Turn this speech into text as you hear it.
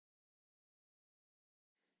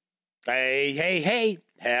Hey, hey, hey,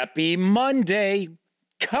 happy Monday.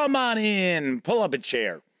 Come on in, pull up a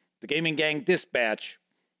chair. The Gaming Gang Dispatch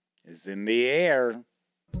is in the air.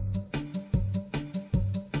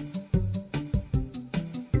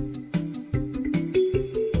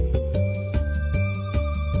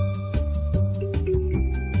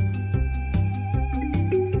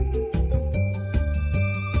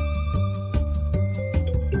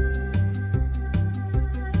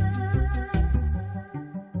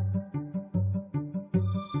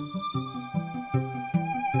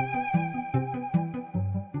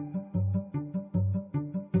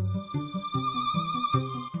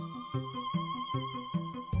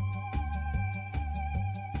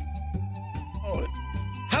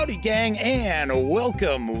 Howdy, gang, and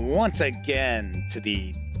welcome once again to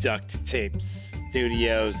the Duct Tape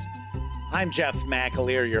Studios. I'm Jeff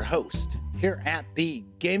McAleer, your host, here at the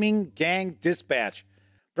Gaming Gang Dispatch,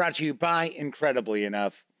 brought to you by, incredibly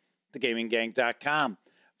enough, thegaminggang.com,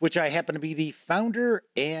 which I happen to be the founder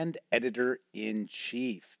and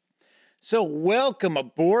editor-in-chief. So welcome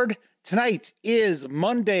aboard. Tonight is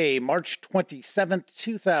Monday, March 27th,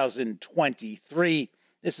 2023.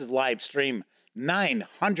 This is live stream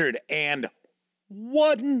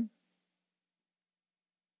 901.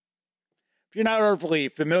 If you're not overly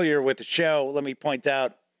familiar with the show, let me point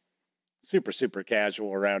out, super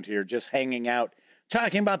casual around here, just hanging out,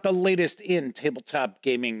 talking about the latest in tabletop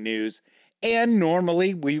gaming news, and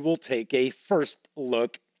normally we will take a first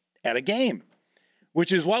look at a game,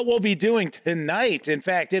 which is what we'll be doing tonight. In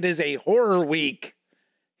fact, it is a horror week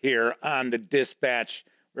here on the Dispatch.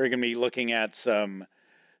 We're going to be looking at some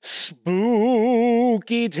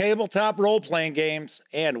spooky tabletop role-playing games,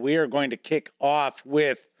 and we are going to kick off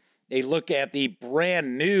with a look at the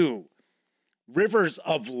brand new Rivers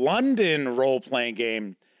of London role-playing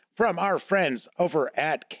game from our friends over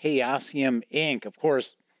at Chaosium Inc. Of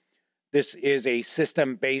course, this is a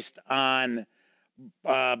system based on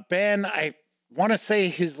Ben, I want to say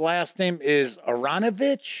his last name is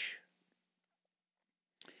Aaronovitch.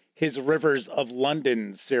 His Rivers of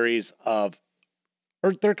London series of,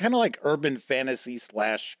 or they're kind of like urban fantasy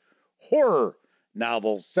 / horror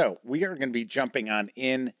novels. So we are going to be jumping on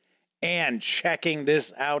in and checking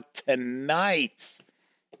this out tonight.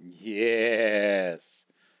 Yes.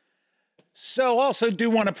 So also do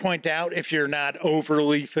want to point out, if you're not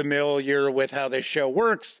overly familiar with how this show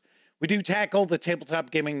works, we do tackle the tabletop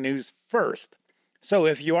gaming news first. So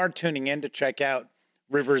if you are tuning in to check out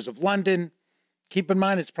Rivers of London, keep in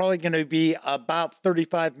mind it's probably going to be about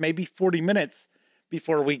 35, maybe 40 minutes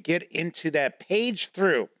before we get into that page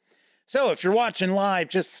through. So if you're watching live,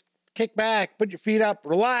 just kick back, put your feet up,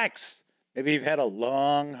 relax. Maybe you've had a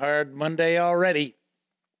long, hard Monday already.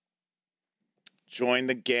 Join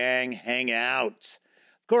the gang, hang out.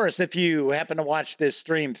 Of course, if you happen to watch this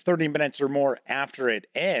stream 30 minutes or more after it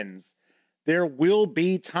ends, there will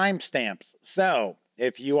be timestamps. So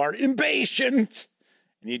if you are impatient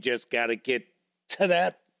and you just got to get to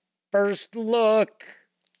that first look,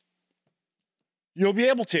 you'll be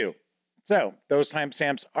able to. So those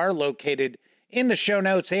timestamps are located in the show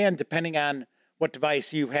notes, and depending on what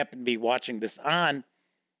device you happen to be watching this on,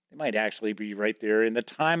 they might actually be right there in the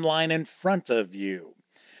timeline in front of you.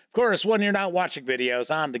 Of course, when you're not watching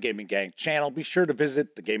videos on the Gaming Gang channel, be sure to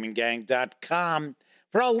visit thegaminggang.com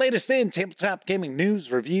for all latest in tabletop gaming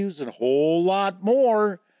news, reviews, and a whole lot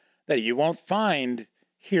more that you won't find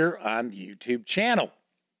here on the YouTube channel.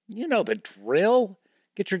 You know the drill.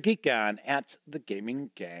 Get your geek on at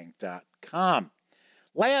thegaminggang.com.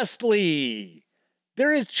 Lastly,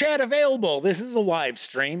 there is chat available. This is a live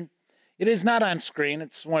stream. It is not on screen.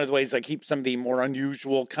 It's one of the ways I keep some of the more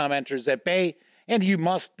unusual commenters at bay, and you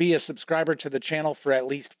must be a subscriber to the channel for at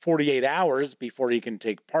least 48 hours before you can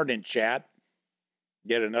take part in chat.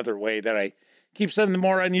 Yet another way that I keep some of the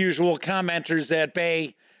more unusual commenters at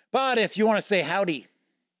bay. But if you want to say howdy,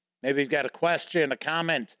 maybe you've got a question, a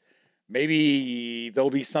comment, maybe there'll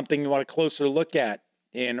be something you want a closer look at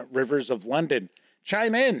in Rivers of London,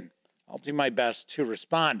 chime in. I'll do my best to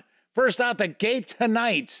respond. First out the gate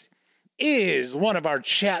tonight is one of our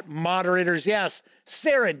chat moderators. Yes,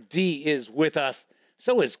 Sarah D is with us.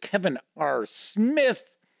 So is Kevin R. Smith.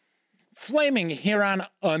 Flaming here on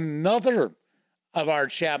another of our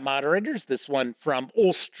chat moderators. This one from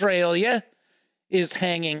Australia is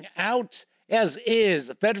hanging out, as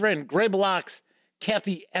is veteran Greyblocks,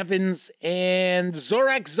 Kathy Evans, and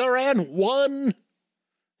Zorak Zoran 1.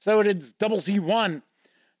 So it is Double Z1.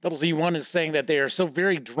 Double Z1 is saying that they are so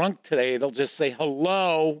very drunk today, they'll just say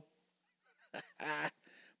hello.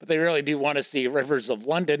 But they really do want to see Rivers of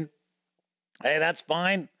London. Hey, that's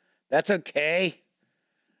fine. That's okay.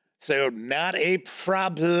 So not a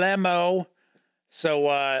problemo.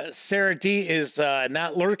 So Sarah D is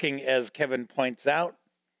not lurking, as Kevin points out.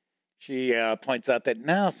 She points out that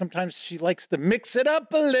now sometimes she likes to mix it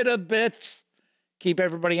up a little bit, keep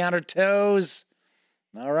everybody on her toes.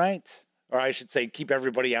 All right. Or I should say, keep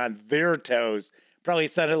everybody on their toes. Probably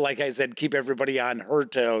sounded like I said, keep everybody on her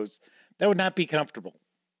toes. That would not be comfortable.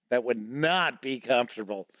 That would not be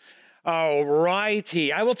comfortable. All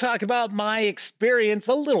righty. I will talk about my experience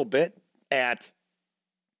a little bit at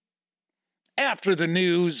After the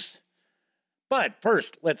News. But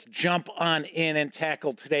first, let's jump on in and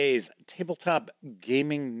tackle today's tabletop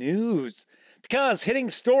gaming news. Because hitting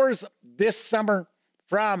stores this summer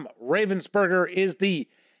from Ravensburger is the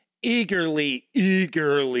eagerly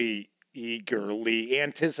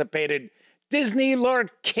anticipated Disney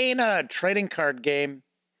Lorcana trading card game.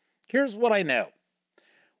 Here's what I know.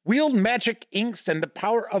 Wield magic inks and the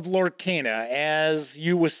power of Lorcana as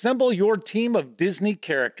you assemble your team of Disney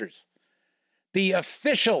characters. The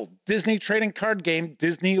official Disney trading card game,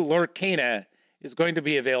 Disney Lorcana, is going to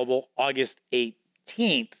be available August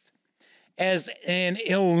 18th. As an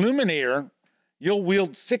Illuminator, you'll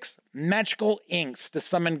wield 6 magical inks to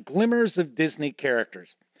summon glimmers of Disney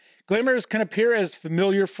characters. Glimmers can appear as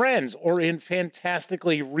familiar friends or in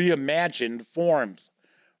fantastically reimagined forms.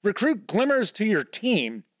 Recruit glimmers to your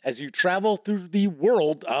team as you travel through the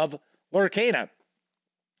world of Lorcana.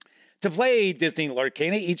 To play Disney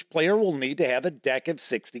Lorcana, each player will need to have a deck of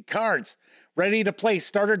 60 cards. Ready to play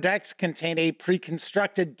starter decks contain a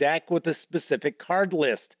pre-constructed deck with a specific card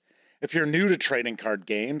list. If you're new to trading card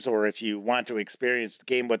games, or if you want to experience the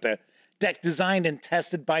game with a deck designed and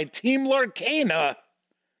tested by Team Lorcana,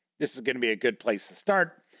 this is going to be a good place to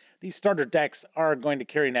start. These starter decks are going to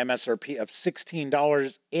carry an MSRP of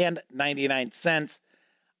 $16.99.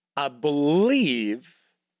 I believe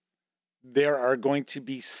there are going to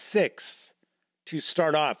be 6 to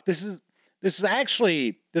start off. This is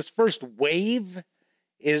actually, this first wave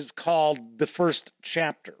is called the first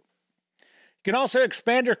chapter. You can also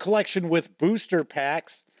expand your collection with booster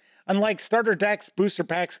packs. Unlike starter decks, booster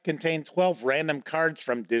packs contain 12 random cards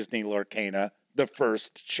from Disney Lorcana, the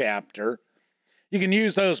first chapter. You can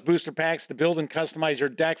use those booster packs to build and customize your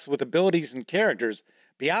decks with abilities and characters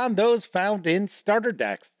beyond those found in starter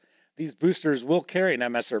decks. These boosters will carry an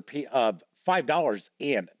MSRP of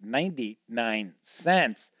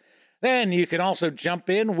 $5.99. Then you can also jump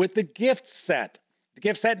in with the gift set. The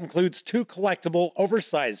gift set includes 2 collectible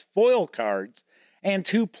oversized foil cards and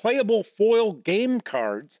 2 playable foil game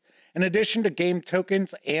cards, in addition to game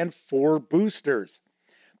tokens and 4 boosters.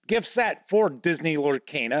 The gift set for Disney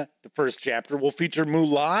Lorcana, the first chapter, will feature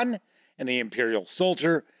Mulan and the Imperial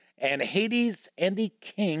Soldier, and Hades and the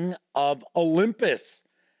King of Olympus.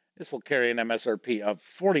 This will carry an MSRP of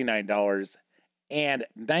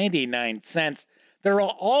 $49.99. There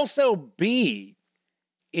will also be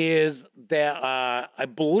I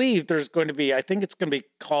believe there's going to be, I think it's going to be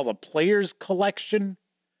called a Player's Collection,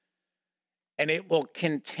 and it will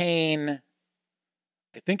contain,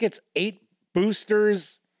 I think it's 8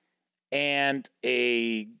 boosters and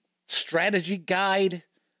a strategy guide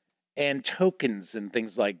and tokens and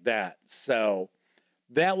things like that. So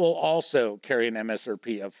that will also carry an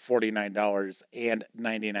MSRP of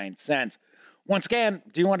 $49.99. Once again,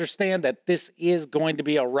 do you understand that this is going to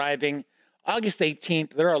be arriving August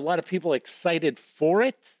 18th? There are a lot of people excited for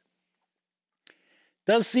it.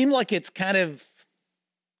 Does seem like it's kind of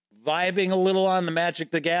vibing a little on the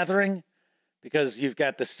Magic the Gathering, because you've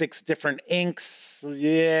got the 6 different inks.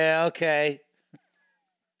 Yeah, okay.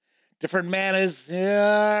 Different manas.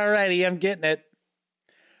 Yeah, alrighty, I'm getting it.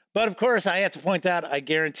 But of course, I have to point out, I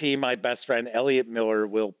guarantee my best friend Elliot Miller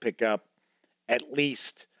will pick up at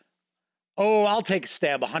least, I'll take a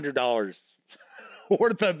stab, $100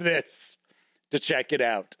 worth of this to check it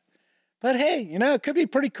out. But hey, it could be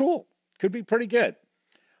pretty cool. Could be pretty good.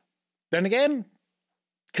 Then again,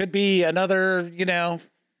 could be another,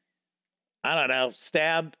 I don't know,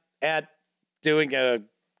 stab at doing a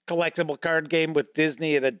collectible card game with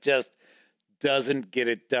Disney that just doesn't get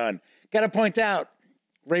it done. Got to point out,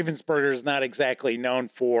 Ravensburger is not exactly known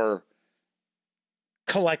for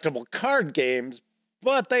collectible card games,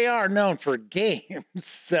 but they are known for games,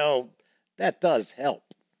 so that does help.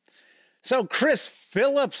 So Chris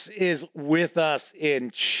Phillips is with us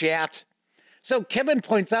in chat. So Kevin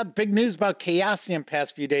points out, big news about Chaosium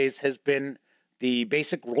past few days has been the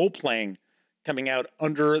basic role-playing coming out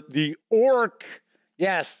under the Orc.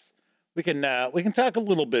 Yes, we can talk a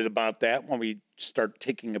little bit about that when we start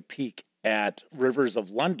taking a peek at Rivers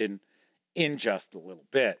of London in just a little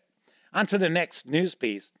bit. On to the next news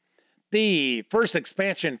piece. The first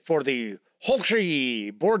expansion for the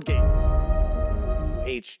Holtree board game.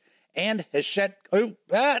 And Hachette. Oh,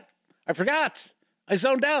 I forgot. I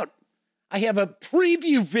zoned out. I have a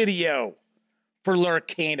preview video for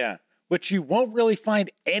Lorcana, which you won't really find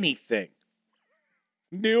anything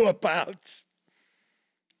new about.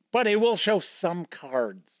 But it will show some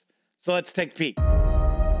cards. So let's take a peek.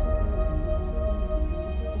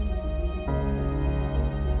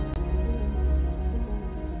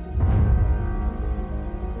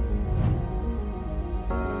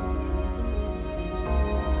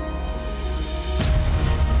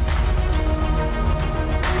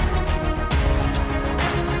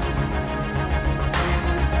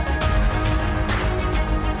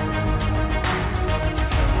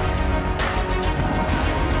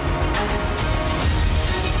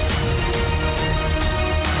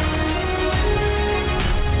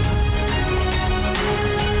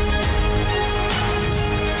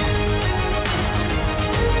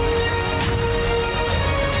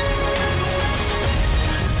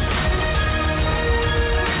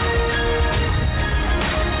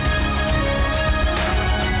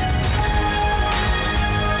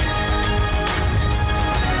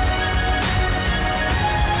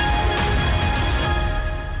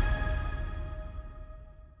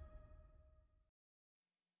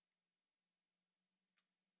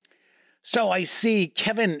 So I see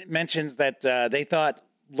Kevin mentions that they thought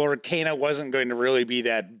Lorcana wasn't going to really be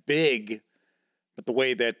that big, but the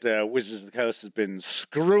way that Wizards of the Coast has been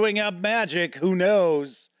screwing up Magic, who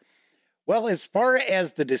knows? Well, as far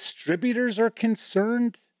as the distributors are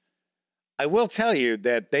concerned, I will tell you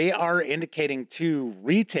that they are indicating to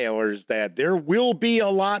retailers that there will be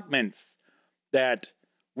allotments, that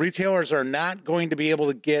retailers are not going to be able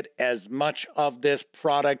to get as much of this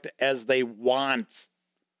product as they want.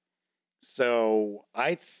 So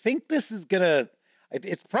I think this is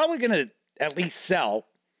it's probably gonna at least sell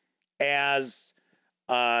as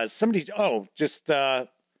as Kevin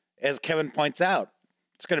points out,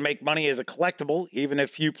 it's gonna make money as a collectible, even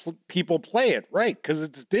if few people play it, right? Because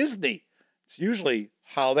it's Disney. It's usually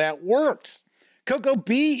how that works. Coco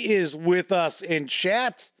B is with us in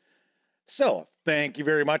chat. So thank you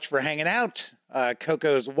very much for hanging out.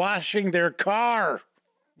 Coco's washing their car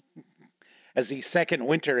as the second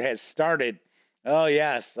winter has started. Oh,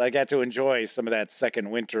 yes, I got to enjoy some of that second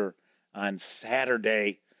winter on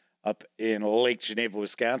Saturday up in Lake Geneva,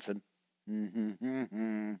 Wisconsin.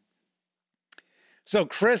 So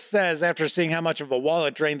Chris says, after seeing how much of a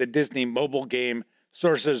wallet drain the Disney mobile game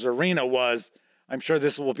Sorcerer's Arena was, I'm sure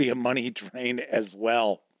this will be a money drain as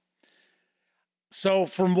well. So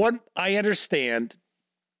from what I understand,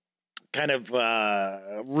 kind of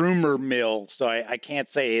rumor mill, so I can't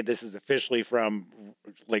say this is officially from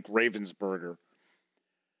like Ravensburger,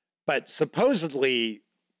 but supposedly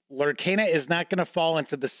Lorcana is not going to fall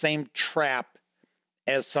into the same trap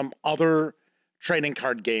as some other trading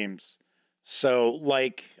card games. So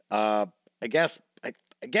like I guess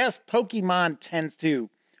Pokemon tends to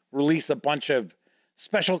release a bunch of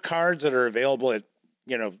special cards that are available at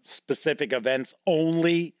specific events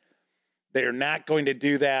only. They're not going to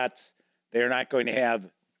do that. They're not going to have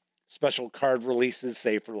special card releases,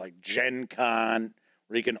 say for like Gen Con,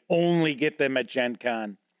 where you can only get them at Gen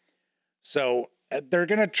Con. So they're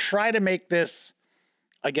going to try to make this,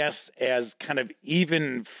 I guess, as kind of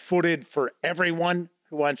even-footed for everyone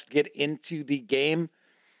who wants to get into the game.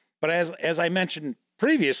 But as I mentioned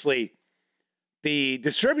previously, the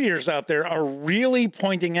distributors out there are really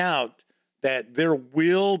pointing out that there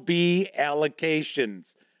will be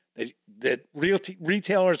allocations, that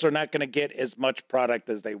retailers are not going to get as much product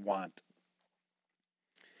as they want.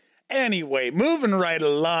 Anyway, moving right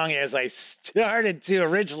along as I started to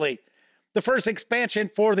originally, the first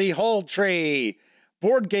expansion for the Holtree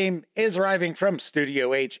board game is arriving from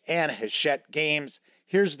Studio H and Hachette Games.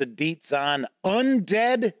 Here's the deets on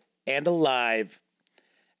Undead and Alive.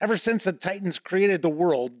 Ever since the Titans created the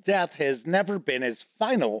world, death has never been as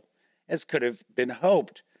final as could have been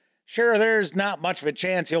hoped. Sure, there's not much of a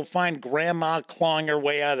chance you'll find Grandma clawing her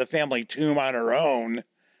way out of the family tomb on her own,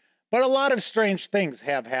 but a lot of strange things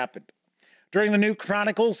have happened. During the new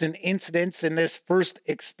chronicles and incidents in this first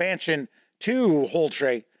expansion to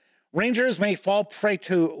Holtree, Rangers may fall prey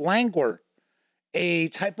to languor, a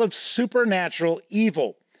type of supernatural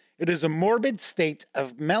evil. It is a morbid state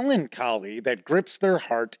of melancholy that grips their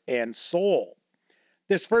heart and soul.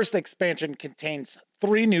 This first expansion contains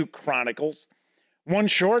 3 new chronicles, 1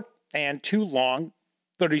 short and 2 long,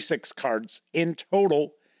 36 cards in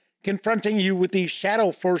total, confronting you with the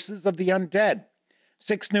shadow forces of the undead.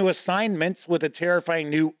 6 new assignments with a terrifying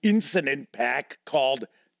new incident pack called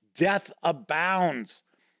Death Abounds,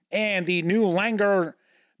 and the new languor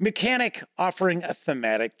mechanic offering a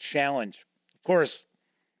thematic challenge. Of course,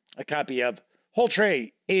 a copy of Whole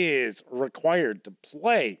Tray is required to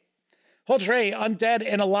play. Whole Tray Undead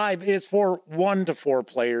and Alive is for 1 to 4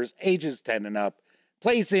 players, ages 10 and up.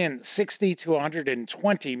 Plays in 60 to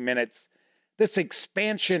 120 minutes. This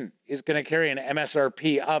expansion is going to carry an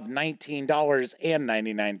MSRP of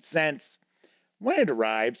 $19.99 when it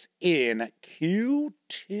arrives in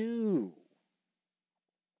Q2.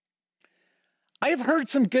 I have heard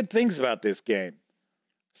some good things about this game,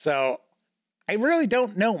 so I really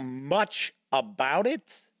don't know much about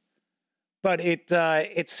it, but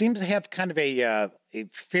it seems to have kind of a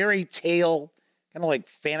fairy tale, kind of like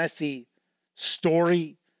fantasy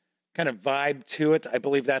story kind of vibe to it. I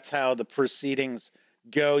believe that's how the proceedings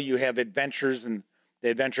go. You have adventures, and the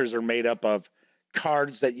adventures are made up of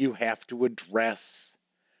cards that you have to address.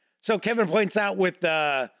 So Kevin points out with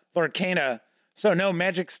Lorcana, so no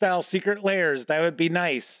magic-style secret lairs. That would be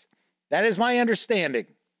nice. That is my understanding.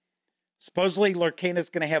 Supposedly, Lorcana is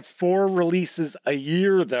going to have 4 releases a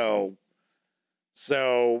year, though.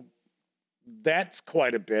 So that's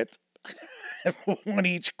quite a bit. 1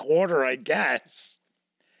 each quarter, I guess.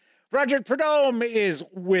 Roger Prudhomme is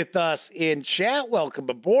with us in chat. Welcome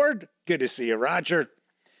aboard. Good to see you, Roger.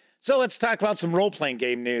 So let's talk about some role-playing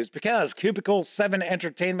game news, because Cubicle 7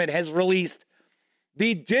 Entertainment has released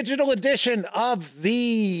the digital edition of the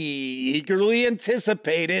eagerly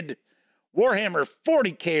anticipated Warhammer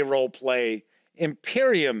 40K roleplay,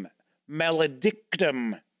 Imperium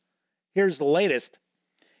Maledictum. Here's the latest.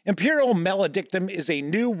 Imperial Maledictum is a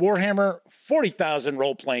new Warhammer 40,000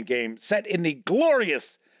 role-playing game set in the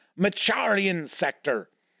glorious Macharian sector,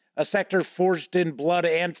 a sector forged in blood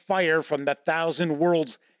and fire from the 1,000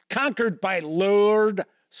 worlds conquered by Lord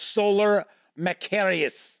Solar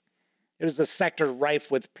Macarius. It is a sector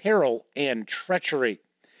rife with peril and treachery.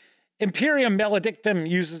 Imperium Maledictum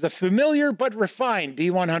uses a familiar but refined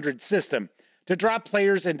D100 system to drop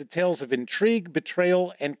players into tales of intrigue,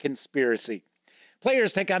 betrayal, and conspiracy.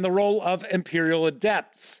 Players take on the role of Imperial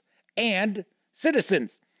adepts and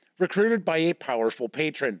citizens, recruited by a powerful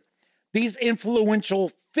patron. These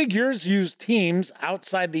influential figures use teams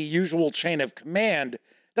outside the usual chain of command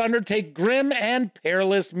to undertake grim and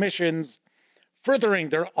perilous missions, furthering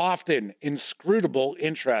their often inscrutable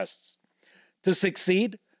interests. To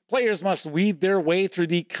succeed, players must weave their way through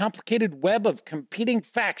the complicated web of competing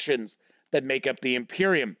factions that make up the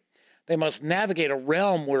Imperium. They must navigate a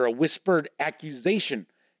realm where a whispered accusation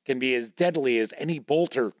can be as deadly as any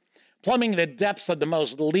bolter, plumbing the depths of the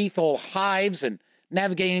most lethal hives and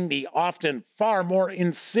navigating the often far more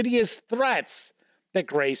insidious threats that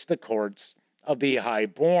grace the courts of the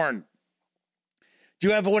Highborn. Do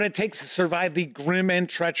you have what it takes to survive the grim and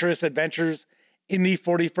treacherous adventures in the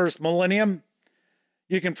 41st millennium?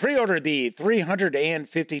 You can pre-order the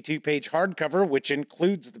 352-page hardcover, which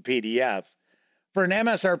includes the PDF, for an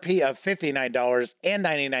MSRP of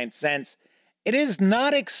 $59.99. It is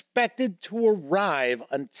not expected to arrive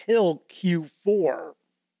until Q4.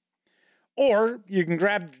 Or you can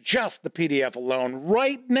grab just the PDF alone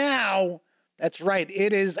right now. That's right,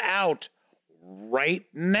 it is out right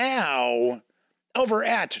now over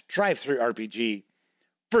at DriveThruRPG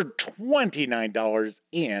for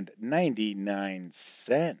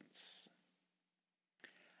 $29.99.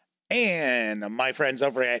 And my friends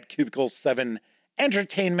over at Cubicle 7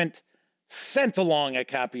 Entertainment sent along a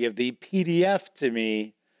copy of the PDF to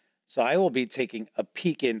me, so I will be taking a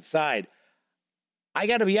peek inside. I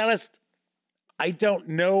got to be honest, I don't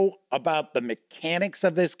know about the mechanics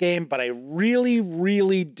of this game, but I really,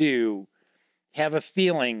 really do have a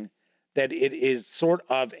feeling that it is sort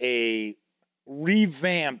of a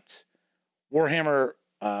revamped Warhammer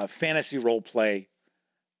fantasy roleplay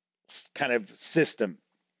kind of system.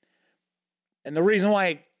 And the reason why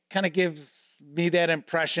it kind of gives me that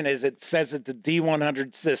impression is it says it's a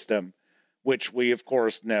D100 system, which we, of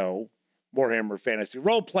course, know Warhammer Fantasy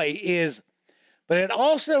Roleplay is. But it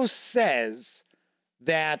also says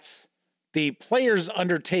that the players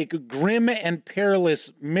undertake grim and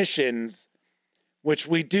perilous missions, which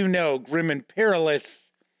we do know grim and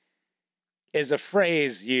perilous is a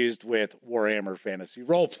phrase used with Warhammer Fantasy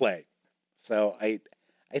Roleplay. So I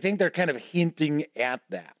think they're kind of hinting at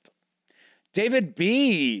that. David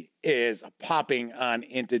B is popping on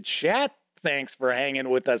into chat. Thanks for hanging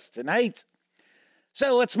with us tonight.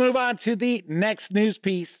 So let's move on to the next news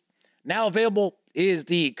piece. Now available is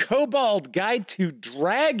the Kobold Guide to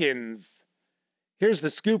Dragons. Here's the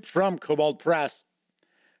scoop from Kobold Press.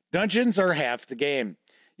 Dungeons are half the game.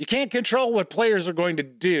 You can't control what players are going to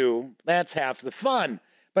do. That's half the fun.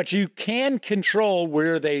 But you can control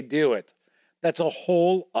where they do it. That's a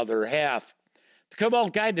whole other half. The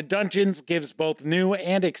Kobold Guide to Dungeons gives both new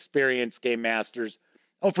and experienced game masters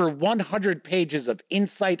over 100 pages of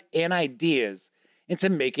insight and ideas into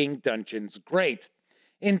making dungeons great.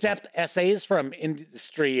 In-depth essays from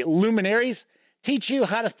industry luminaries teach you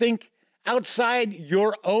how to think outside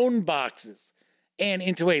your own boxes and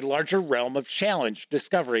into a larger realm of challenge,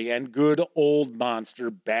 discovery, and good old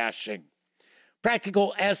monster bashing.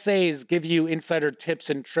 Practical essays give you insider tips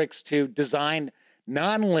and tricks to design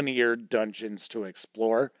non-linear dungeons to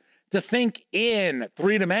explore, to think in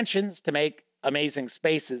 3 dimensions to make amazing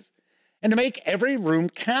spaces, and to make every room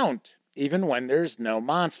count, even when there's no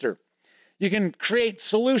monster. You can create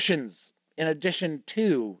solutions in addition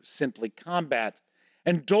to simply combat,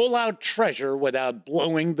 and dole out treasure without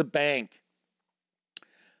blowing the bank.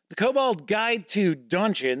 The Kobold Guide to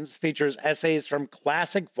Dungeons features essays from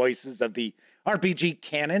classic voices of the RPG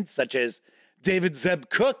canon, such as David Zeb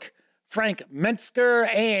Cook, Frank Metzger,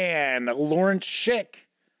 and Lawrence Schick.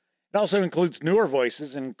 It also includes newer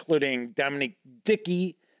voices, including Dominic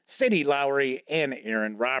Dickey, Sadie Lowry, and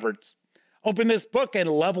Aaron Roberts. Open this book and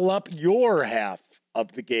level up your half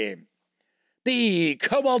of the game. The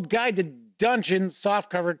Kobold Guide to Dungeons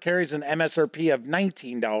softcover carries an MSRP of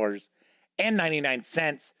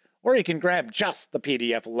 $19.99, or you can grab just the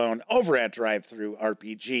PDF alone over at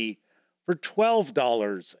DriveThruRPG for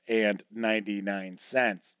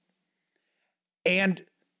 $12.99. And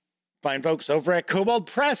fine folks over at Kobold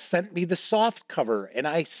Press sent me the softcover, and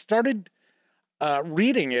I started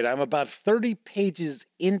reading it. I'm about 30 pages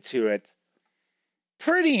into it.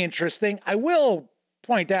 Pretty interesting. I will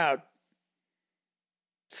point out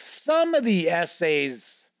some of the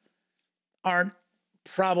essays aren't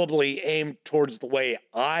probably aimed towards the way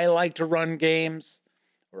I like to run games,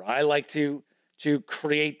 or I like to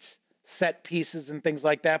create set pieces and things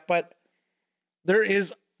like that, but there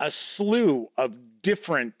is a slew of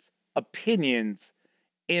different opinions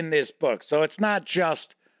in this book. So it's not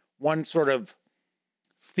just one sort of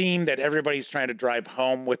theme that everybody's trying to drive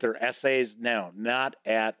home with their essays. No, not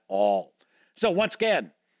at all. So once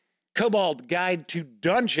again, Kobold Guide to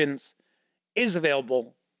Dungeons is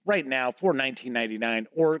available right now for $19.99,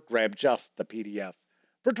 or grab just the PDF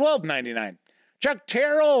for $12.99. Chuck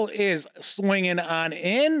Terrell is swinging on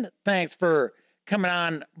in. Thanks for coming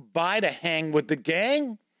on by to hang with the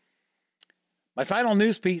gang. My final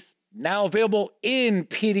news piece, now available in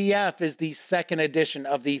PDF, is the 2nd edition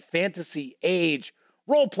of the Fantasy Age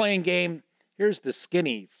role-playing game. Here's the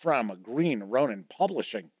skinny from Green Ronin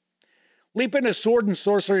Publishing. Leap into sword and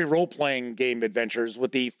sorcery role-playing game adventures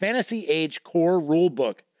with the Fantasy Age core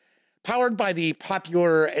rulebook. Powered by the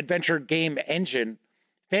popular adventure game engine,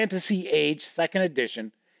 Fantasy Age 2nd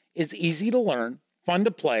edition is easy to learn, fun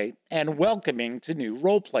to play, and welcoming to new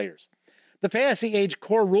role players. The Fantasy Age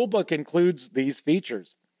core rulebook includes these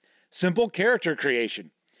features: simple character creation.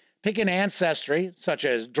 Pick an ancestry, such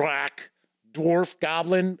as Drac, Dwarf,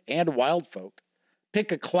 Goblin, and Wildfolk.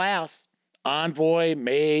 Pick a class, Envoy,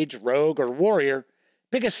 Mage, Rogue, or Warrior.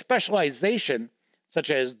 Pick a specialization, such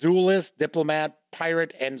as Duelist, Diplomat,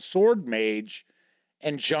 Pirate, and Sword Mage,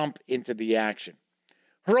 and jump into the action.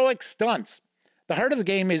 Heroic stunts. The heart of the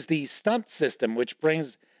game is the stunt system, which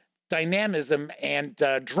brings dynamism and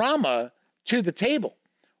drama to the table.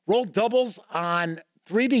 Roll doubles on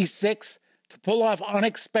 3d6 to pull off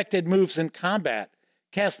unexpected moves in combat,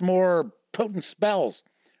 cast more potent spells,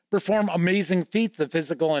 perform amazing feats of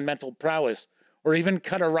physical and mental prowess, or even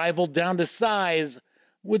cut a rival down to size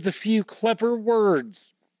with a few clever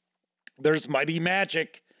words. There's mighty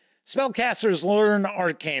magic. Spellcasters learn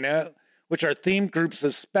arcana, which are themed groups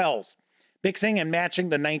of spells. Mixing and matching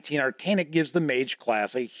the 19 arcana gives the mage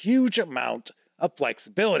class a huge amount of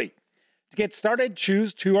flexibility. To get started,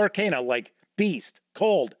 choose 2 arcana like Beast,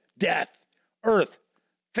 Cold, Death, Earth,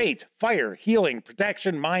 Fate, Fire, Healing,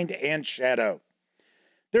 Protection, Mind, and Shadow.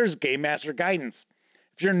 There's Game Master Guidance.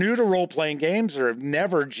 If you're new to role-playing games or have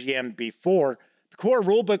never GM'd before, the core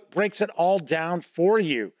rulebook breaks it all down for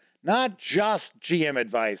you. Not just GM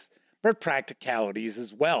advice, but practicalities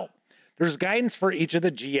as well. There's guidance for each of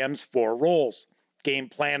the GM's 4 roles: Game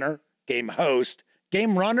Planner, Game Host,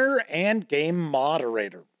 Game Runner, and Game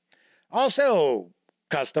Moderator. Also,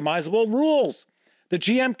 customizable rules. The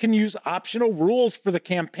GM can use optional rules for the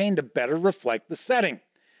campaign to better reflect the setting.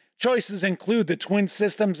 Choices include the twin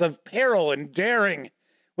systems of Peril and Daring,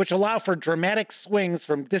 which allow for dramatic swings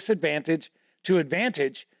from disadvantage to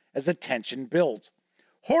advantage as the tension builds.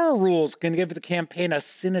 Horror rules can give the campaign a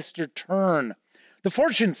sinister turn. The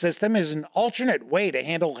Fortune system is an alternate way to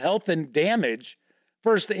handle health and damage,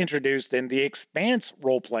 first introduced in the Expanse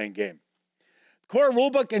role-playing game. The core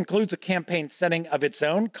rulebook includes a campaign setting of its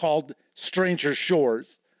own called Stranger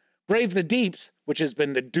Shores, Brave the Deeps, which has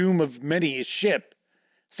been the doom of many a ship.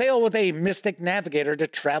 Sail with a mystic navigator to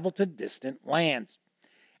travel to distant lands.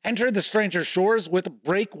 Enter the stranger shores with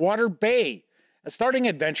Breakwater Bay, a starting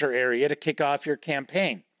adventure area to kick off your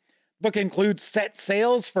campaign. Book includes set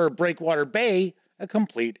sails for Breakwater Bay, a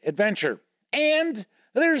complete adventure. And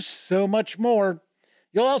there's so much more.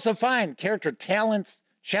 You'll also find character talents,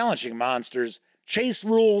 challenging monsters, chase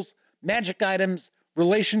rules, magic items,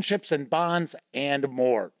 relationships and bonds, and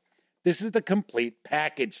more. This is the complete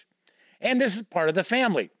package. And this is part of the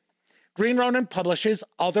family. Green Ronin publishes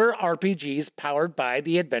other RPGs powered by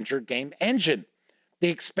the adventure game engine. The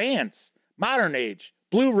Expanse, Modern Age,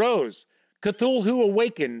 Blue Rose, Cthulhu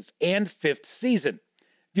Awakens, and 5th Season.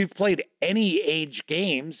 If you've played any Age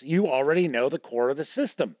games, you already know the core of the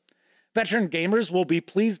system. Veteran gamers will be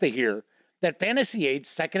pleased to hear that Fantasy Age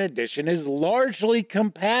 2nd Edition is largely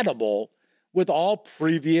compatible with all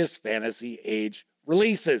previous Fantasy Age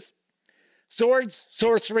releases. Swords,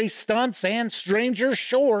 sorcery, stunts, and stranger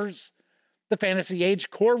shores. The Fantasy Age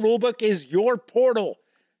core rulebook is your portal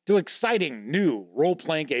to exciting new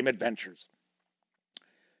role-playing game adventures.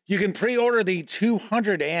 You can pre-order the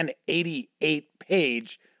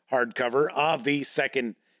 288-page hardcover of the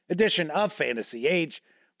 2nd edition of Fantasy Age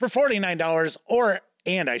for $49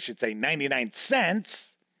 and I should say 99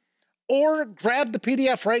 cents, or grab the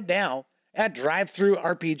PDF right now at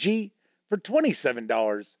DriveThruRPG for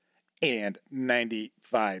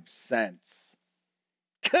 $27.95.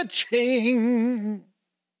 Ka-ching!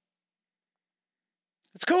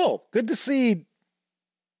 It's cool. Good to see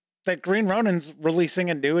that Green Ronin's releasing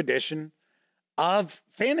a new edition of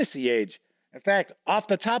Fantasy Age. In fact, off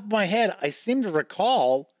the top of my head, I seem to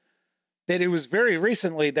recall that it was very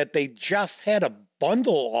recently that they just had a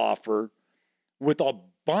bundle offer with a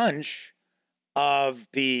bunch of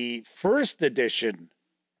the 1st edition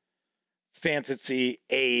Fantasy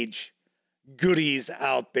Age goodies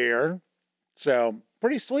out there. So,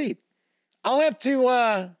 pretty sweet. I'll have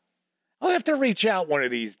to reach out one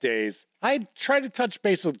of these days. I tried to touch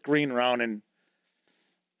base with Green Ronin,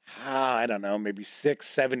 I don't know, maybe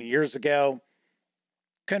 6-7 years ago.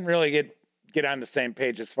 Couldn't really get on the same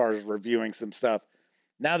page as far as reviewing some stuff.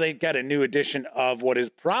 Now they've got a new edition of what is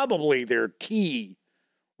probably their key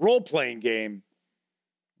role-playing game.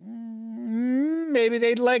 Maybe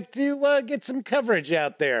they'd like to get some coverage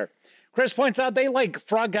out there. Chris points out they like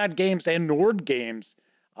Frog God Games and Nord Games.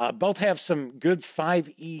 Both have some good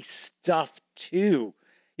 5e stuff, too.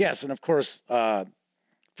 Yes, and of course,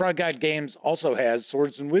 Frog God Games also has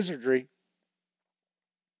Swords and Wizardry.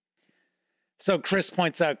 So Chris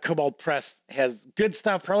points out Kobold Press has good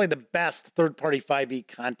stuff, probably the best third-party 5e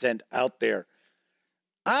content out there.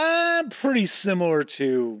 I'm pretty similar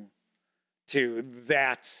to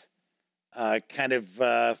that kind of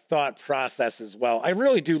thought process as well. I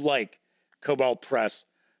really do like Kobold Press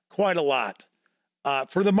quite a lot.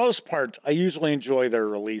 For the most part, I usually enjoy their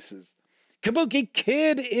releases. Kabuki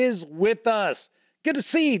Kid is with us. Good to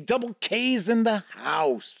see Double K's in the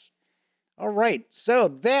house. All right, so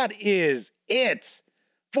that is it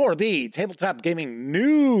for the tabletop gaming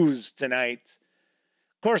news tonight.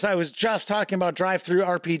 Of course, I was just talking about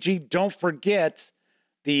DriveThruRPG. Don't forget,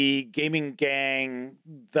 the gaming gang,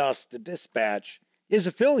 thus the Dispatch, is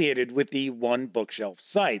affiliated with the One Bookshelf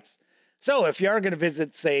sites. So if you are going to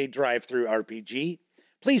visit, say, DriveThruRPG,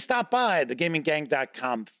 please stop by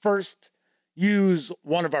thegaminggang.com first. Use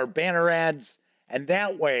one of our banner ads, and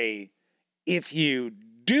that way, if you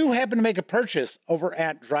do happen to make a purchase over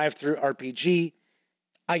at DriveThruRPG,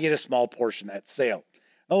 I get a small portion of that sale.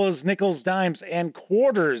 All those nickels, dimes, and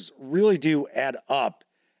quarters really do add up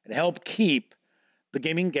and help keep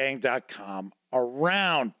thegaminggang.com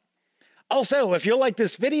around. Also, if you like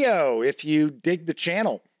this video, if you dig the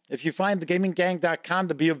channel, if you find thegaminggang.com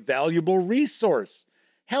to be a valuable resource,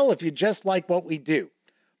 hell, if you just like what we do,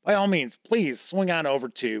 by all means, please swing on over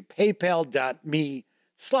to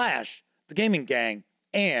paypal.me/thegaminggang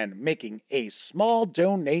and making a small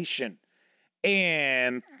donation.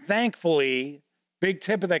 And thankfully, big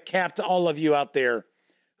tip of the cap to all of you out there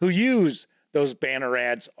who use those banner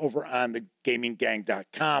ads over on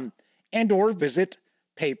thegaminggang.com and or visit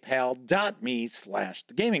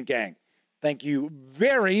paypal.me/thegaminggang. Thank you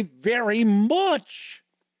very, very much.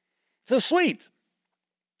 So sweet.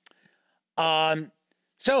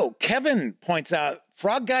 So Kevin points out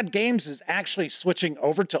Frog God Games is actually switching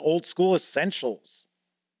over to old school essentials.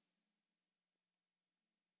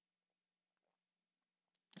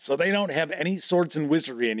 So they don't have any Swords and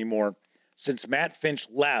Wizardry anymore since Matt Finch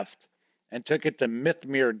left and took it to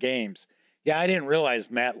Mythmere Games. Yeah, I didn't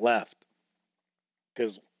realize Matt left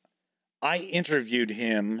because I interviewed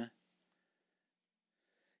him.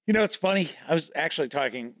 You know, it's funny. I was actually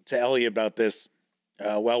talking to Ellie about this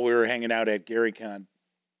while we were hanging out at GaryCon.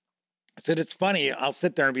 I said, it's funny. I'll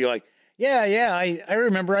sit there and be like, yeah, I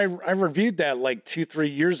remember I reviewed that like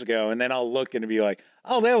 2-3 years ago. And then I'll look and be like,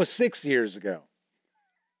 oh, that was 6 years ago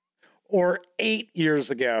or 8 years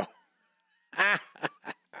ago.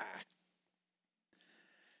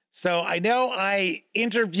 So I know I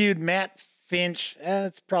interviewed Matt Finch.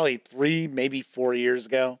 It's probably 3, maybe 4 years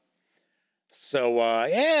ago. So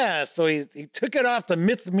yeah, so he took it off to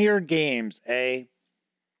Mythmere Games.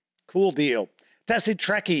 Cool deal. Tessie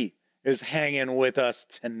Trekkie is hanging with us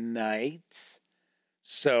tonight.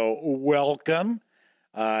 So welcome.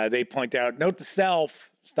 They point out, note to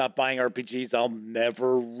self, stop buying RPGs I'll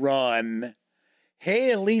never run.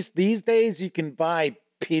 Hey, at least these days you can buy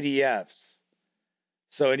PDFs.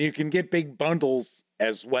 So, and you can get big bundles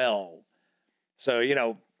as well. So, you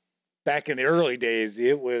know, back in the early days,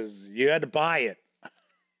 it was, you had to buy it.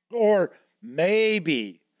 Or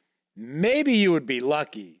maybe you would be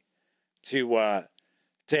lucky to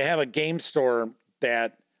have a game store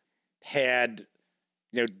that had,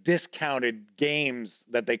 you know, discounted games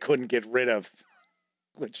that they couldn't get rid of,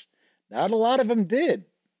 which not a lot of them did.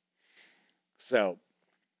 So,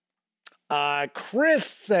 Chris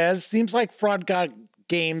says, seems like Fraud God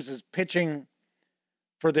Games is pitching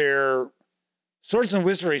for their Swords and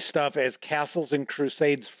Wizardry stuff as Castles and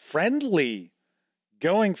Crusades friendly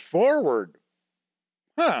going forward.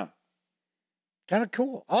 Huh. Kind of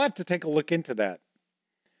cool. I'll have to take a look into that.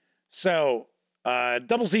 So,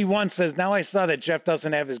 Double Z1 says, now I saw that Jeff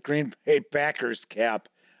doesn't have his Green Bay Packers cap.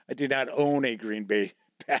 I do not own a Green Bay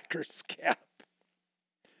Packers cap.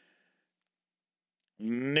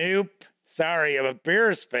 Nope. Sorry, I'm a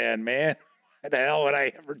Bears fan, man. How the hell would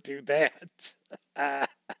I ever do that?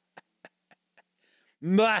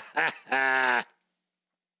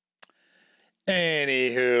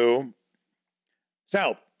 Anywho.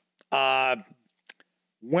 So,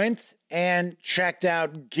 went and checked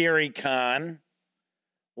out GaryCon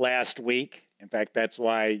last week. In fact, that's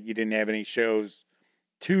why you didn't have any shows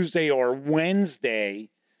Tuesday or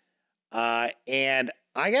Wednesday. And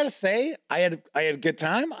I gotta say, I had a good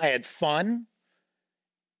time. I had fun.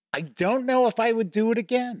 I don't know if I would do it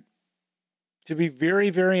again, to be very,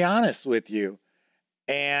 very honest with you.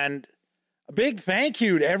 And a big thank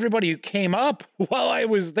you to everybody who came up while I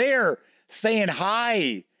was there, saying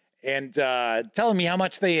hi and telling me how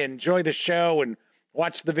much they enjoy the show and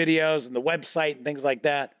watch the videos and the website and things like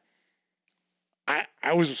that.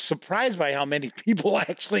 I was surprised by how many people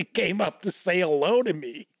actually came up to say hello to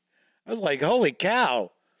me. I was like, holy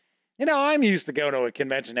cow. You know, I'm used to going to a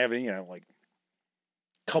convention having, you know, like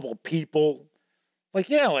a couple people. Like,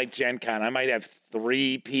 you know, like Gen Con. I might have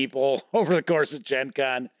 3 people over the course of Gen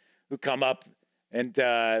Con who come up and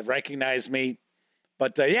recognize me.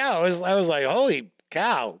 But yeah, I was like, holy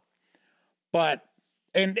cow. But,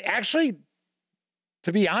 and actually,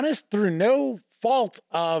 to be honest, through no fault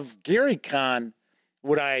of GaryCon,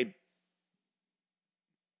 would I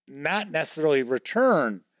not necessarily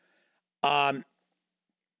return. And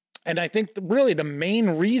I think really the main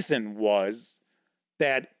reason was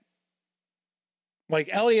that, like,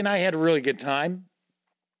 Ellie and I had a really good time.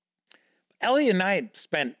 Ellie and I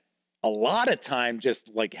spent a lot of time just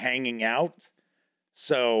like hanging out.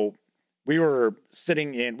 So we were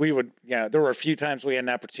sitting in, there were a few times we had an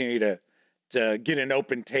opportunity to get an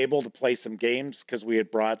open table to play some games because we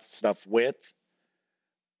had brought stuff with.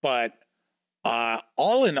 But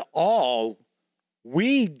all in all,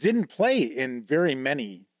 we didn't play in very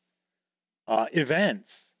many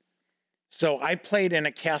events. So I played in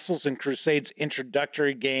a Castles and Crusades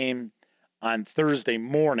introductory game on Thursday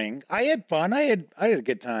morning. I had fun. I had a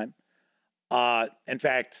good time. In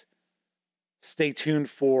fact, stay tuned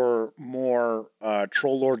for more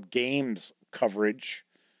Troll Lord Games coverage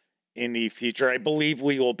in the future. I believe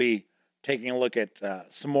we will be taking a look at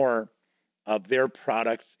some more of their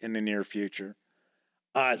products in the near future.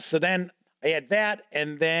 So then I had that,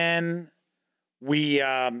 and then we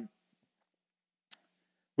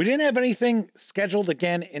didn't have anything scheduled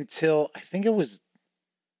again until I think it was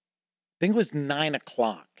 9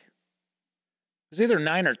 o'clock. It was either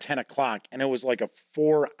 9 or 10 o'clock, and it was like a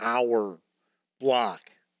 4-hour block,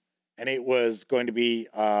 and it was going to be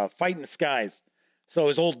Fight in the Skies. So it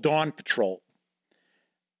was old Dawn Patrol,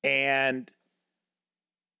 and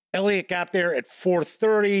Elliot got there at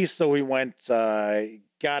 4:30, so we went,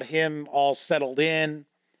 got him all settled in,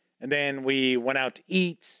 and then we went out to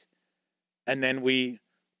eat, and then we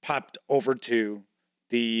popped over to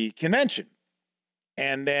the convention.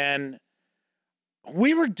 And then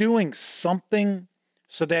we were doing something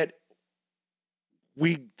so that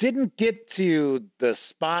we didn't get to the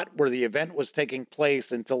spot where the event was taking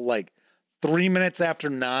place until like 3 minutes after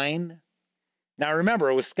 9. Now, remember,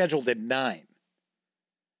 it was scheduled at 9.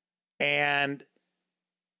 And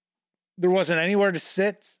there wasn't anywhere to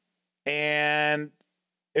sit. And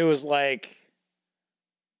it was like,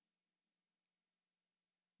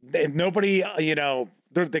 nobody, you know,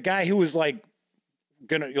 the guy who was like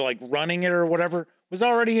running it or whatever was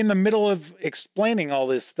already in the middle of explaining all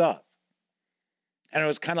this stuff. And it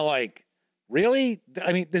was kind of like, really?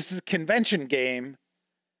 I mean, this is a convention game.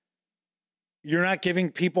 You're not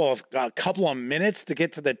giving people a couple of minutes to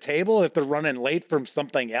get to the table if they're running late from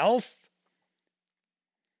something else?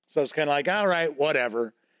 So it's kind of like, all right,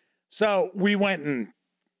 whatever. So we went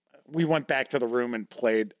back to the room and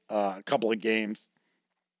played a couple of games.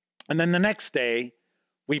 And then the next day,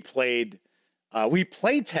 we play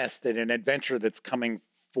tested an adventure that's coming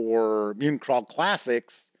for Mutant Crawl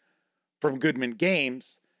Classics from Goodman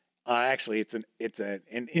Games. Actually, it's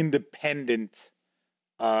an independent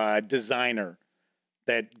designer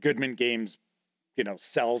that Goodman Games, you know,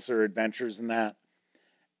 sells their adventures and that.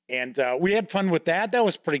 And we had fun with that. That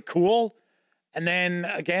was pretty cool. And then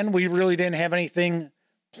again, we really didn't have anything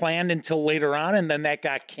planned until later on, and then that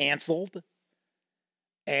got canceled.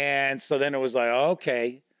 And so then it was like,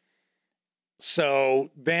 okay. So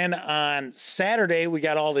then on Saturday, we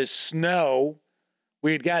got all this snow.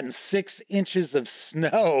 We had gotten 6 inches of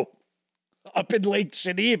snow up in Lake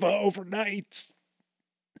Geneva overnight.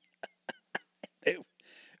 It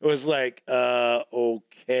was like,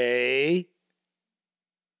 okay.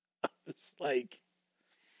 It's like,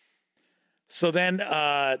 so then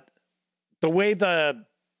the way the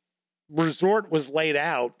resort was laid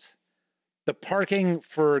out, the parking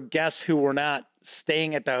for guests who were not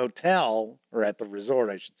staying at the hotel, or at the resort,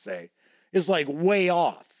 I should say, is like way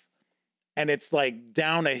off. And it's like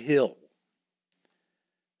down a hill.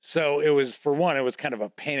 So it was, for one, it was kind of a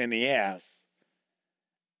pain in the ass.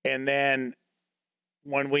 And then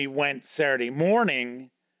when we went Saturday morning,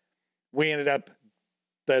 we ended up,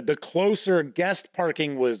 the closer guest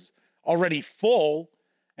parking was already full.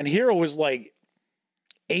 And here it was like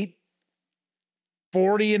 8:40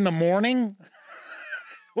 in the morning.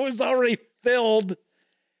 It was already filled.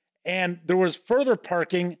 And there was further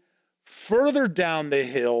parking further down the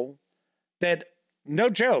hill that, no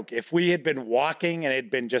joke, if we had been walking and it had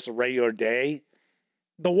been just a regular day,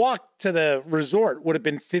 the walk to the resort would have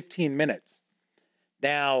been 15 minutes.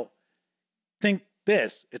 Now, think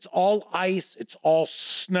this, it's all ice, it's all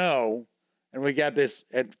snow, and we got this,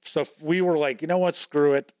 and so we were like, you know what,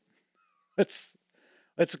 screw it. Let's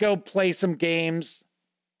go play some games,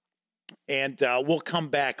 and we'll come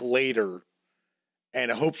back later,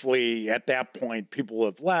 and hopefully at that point people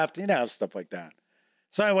have left, you know, stuff like that.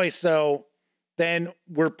 So anyway, so then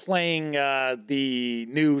we're playing the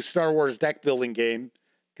new Star Wars deck building game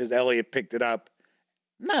because Elliot picked it up.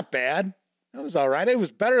 Not bad. It was all right. It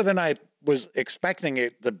was better than I was expecting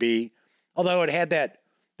it to be, although it had that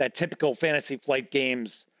typical Fantasy Flight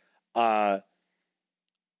Games verbose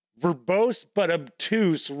but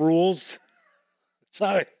obtuse rules.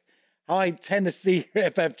 That's how I tend to see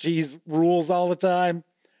FFG's rules all the time.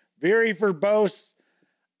 Very verbose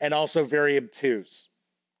and also very obtuse.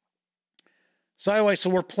 So anyway, so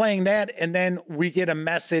we're playing that, and then we get a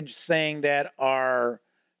message saying that our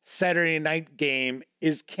Saturday night game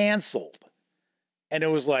is canceled. And it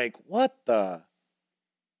was like, what the?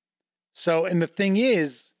 So, and the thing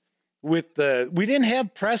is, we didn't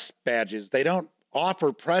have press badges. They don't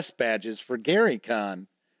offer press badges for GaryCon.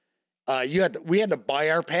 We had to buy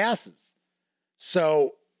our passes.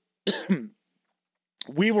 So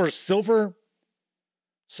we were silver.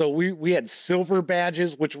 So we had silver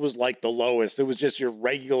badges, which was like the lowest. It was just your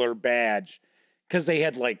regular badge because they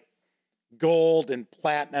had like gold and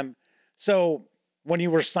platinum. So when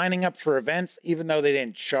you were signing up for events, even though they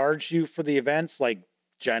didn't charge you for the events, like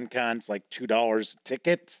Gen Con's like $2 a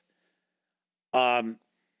ticket, a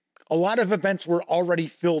lot of events were already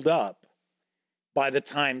filled up by the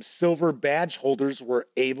time silver badge holders were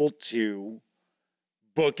able to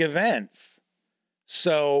book events.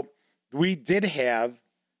 So we did have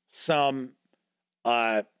some,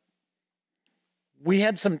 we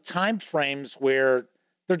had some time frames where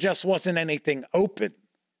there just wasn't anything open.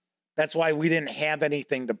 That's why we didn't have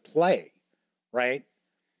anything to play, right?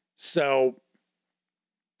 So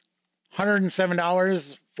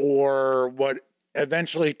 $107 for what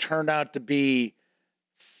eventually turned out to be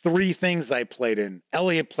 3 things I played in.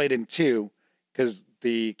 Elliot played in 2 because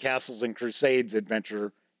the Castles and Crusades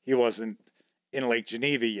adventure, he wasn't in Lake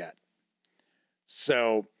Geneva yet.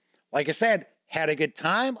 So, like I said, had a good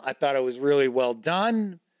time. I thought it was really well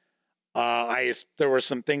done. There were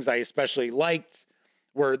some things I especially liked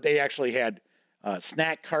where they actually had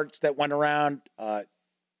snack carts that went around.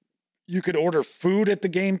 You could order food at the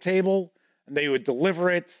game table and they would deliver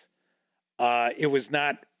it. It was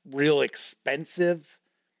not real expensive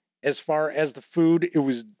as far as the food. It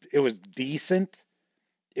was decent.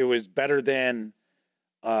 It was better than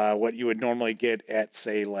what you would normally get at,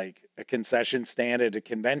 say, like a concession stand at a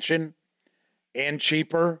convention, and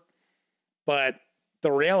cheaper. But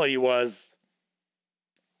the reality was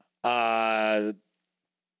a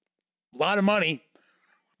lot of money.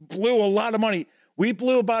 Blew a lot of money. We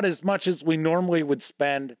blew about as much as we normally would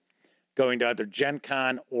spend going to either Gen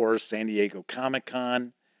Con or San Diego Comic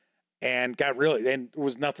Con, and there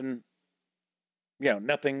was nothing,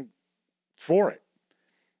 nothing for it.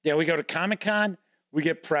 Yeah, we go to Comic Con, we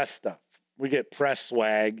get press stuff. We get press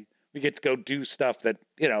swag. We get to go do stuff that,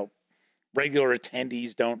 regular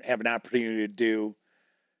attendees don't have an opportunity to do.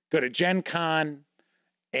 Go to Gen Con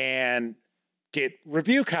and get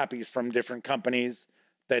review copies from different companies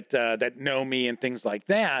that know me and things like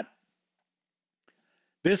that.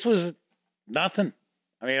 This was nothing.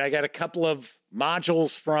 I mean, I got a couple of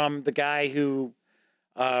modules from the guy who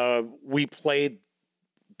we played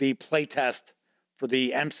the playtest for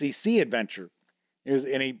the MCC adventure. He's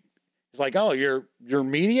like, "Oh, you're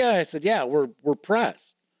media?" I said, "Yeah, we're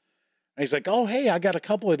press." And he's like, "Oh, hey, I got a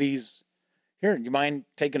couple of these here. You mind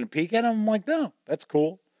taking a peek at them?" I'm like, "No, that's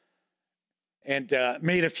cool." And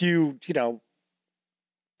made a few,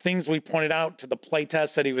 things we pointed out to the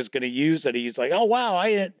playtest that he was going to use that he's like, "Oh, wow,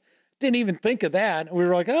 I didn't even think of that." And we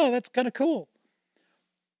were like, "Oh, that's kind of cool."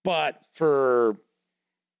 But for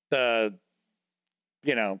the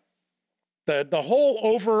whole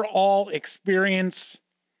overall experience,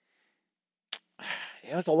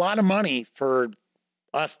 it was a lot of money for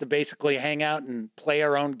us to basically hang out and play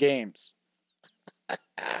our own games.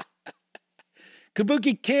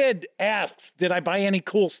 Kabuki Kid asks, did I buy any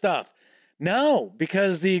cool stuff? No,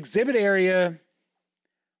 because the exhibit area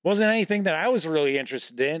wasn't anything that I was really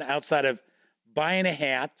interested in outside of buying a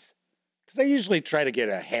hat, because I usually try to get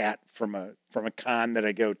a hat from a con that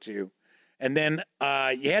I go to. And then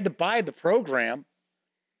you had to buy the program.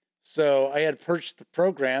 So I had purchased the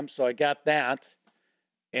program, so I got that.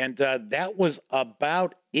 And that was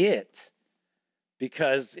about it,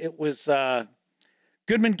 because it was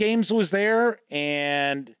Goodman Games was there,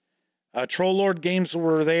 and Troll Lord Games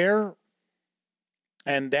were there.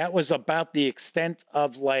 And that was about the extent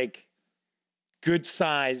of like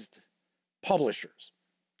good-sized publishers.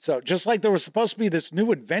 So just like there was supposed to be this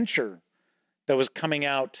new adventure that was coming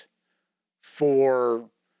out for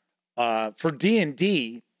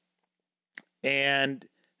D&D, and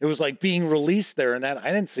it was like being released there, and that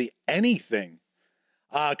I didn't see anything.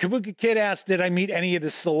 Kabuki Kid asked, did I meet any of the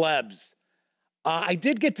celebs? I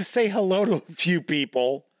did get to say hello to a few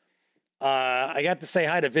people. I got to say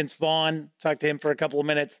hi to Vince Vaughn, talk to him for a couple of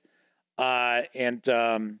minutes. And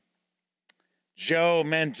Joe,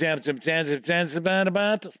 and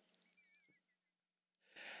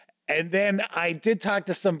then I did talk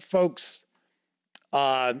to some folks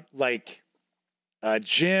like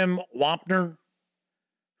Jim Wampner,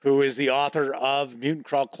 who is the author of Mutant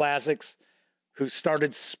Crawl Classics, who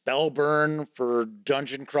started Spellburn for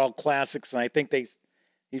Dungeon Crawl Classics. And I think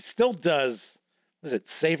he still does, was it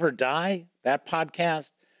Save or Die, that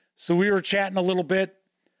podcast? So we were chatting a little bit,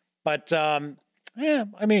 but yeah,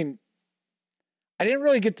 I mean, I didn't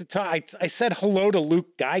really get to talk. I said hello to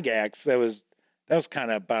Luke Gygax. That was kind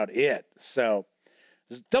of about it. So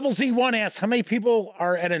Double Z1 asks, how many people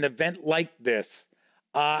are at an event like this?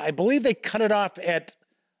 I believe they cut it off at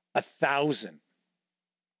 1,000.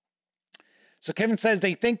 So Kevin says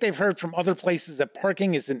they think they've heard from other places that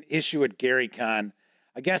parking is an issue at GaryCon.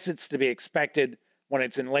 I guess it's to be expected when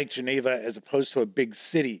it's in Lake Geneva as opposed to a big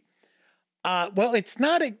city. Well, it's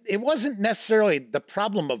not. It wasn't necessarily the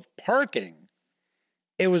problem of parking.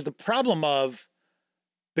 It was the problem of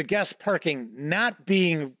the guest parking not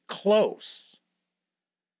being close.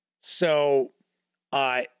 So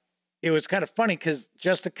it was kind of funny because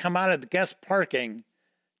just to come out of the guest parking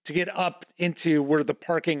to get up into where the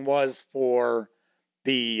parking was for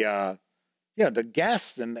the the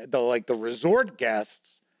guests and the resort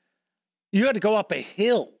guests, you had to go up a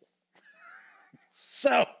hill.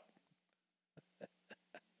 So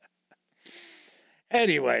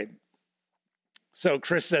anyway, so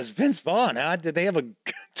Chris says, Vince Vaughn, huh? Did they have a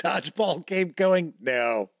dodgeball game going?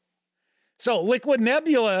 No. So Liquid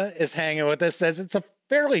Nebula is hanging with us, says it's a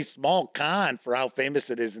fairly small con for how famous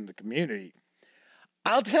it is in the community.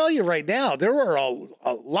 I'll tell you right now, there were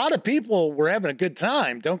a lot of people were having a good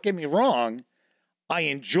time. Don't get me wrong. I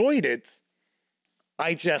enjoyed it.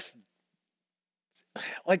 I just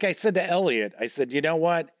like I said to Elliot, I said, you know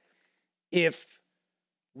what? If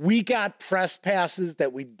we got press passes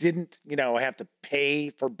that we didn't, have to pay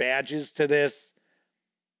for badges to this,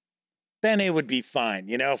 then it would be fine.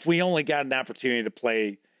 If we only got an opportunity to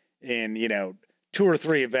play in, 2 or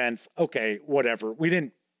 3 events, okay, whatever. We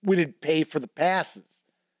didn't pay for the passes.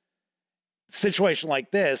 Situation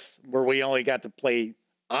like this, where I only got to play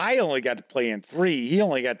in 3, he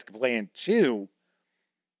only got to play in 2,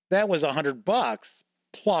 that was $100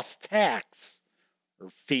 plus tax or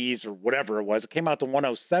fees or whatever it was. It came out to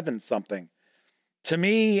 107 something. To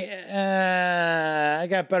me, I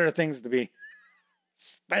got better things to be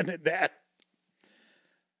spending that.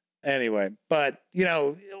 Anyway, but,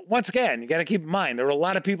 once again, you got to keep in mind, there were a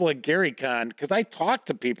lot of people at GaryCon, because I talk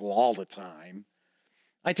to people all the time.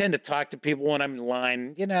 I tend to talk to people when I'm in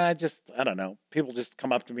line. I don't know. People just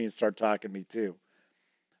come up to me and start talking to me too.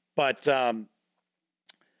 But I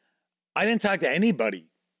didn't talk to anybody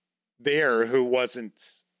there who wasn't,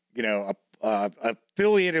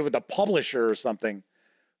 affiliated with a publisher or something,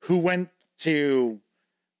 who went to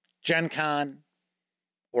Gen Con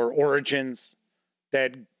or Origins,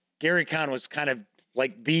 that GaryCon was kind of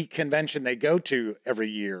like the convention they go to every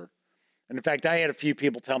year. And in fact, I had a few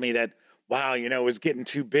people tell me that, wow, it was getting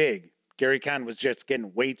too big. GaryCon was just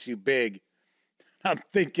getting way too big. I'm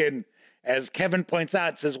thinking, as Kevin points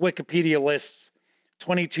out, it says Wikipedia lists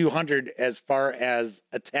 2,200 as far as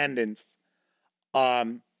attendance.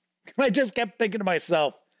 I just kept thinking to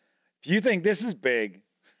myself, if you think this is big,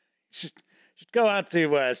 you should go out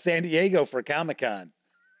to San Diego for Comic-Con.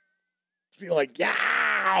 Be like,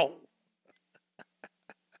 yow!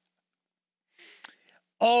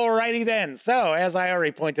 Alrighty then. So, as I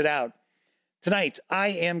already pointed out, tonight I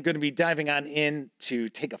am going to be diving on in to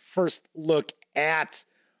take a first look at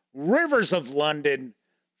Rivers of London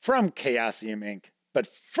from Chaosium Inc. But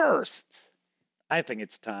first, I think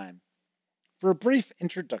it's time for a brief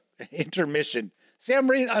intermission. See,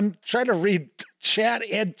 I'm trying to read chat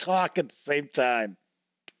and talk at the same time.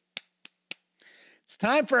 It's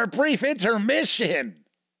time for a brief intermission.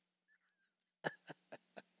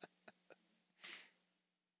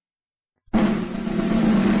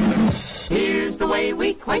 Here's the way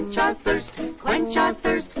we quench our thirst, quench our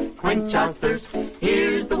thirst, quench our thirst.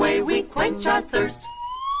 Here's the way we quench our thirst.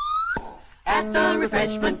 At the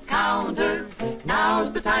refreshment counter,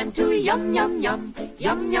 now's the time to yum, yum, yum,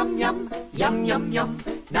 yum, yum, yum, yum, yum, yum.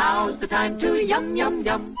 Now's the time to yum, yum,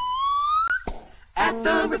 yum. At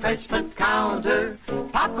the refreshment counter,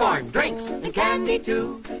 popcorn, drinks, and candy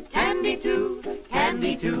too, candy too,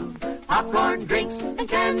 candy too. Popcorn, drinks, and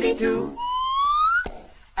candy too.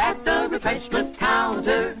 At the refreshment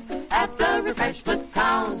counter, at the refreshment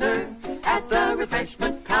counter, at the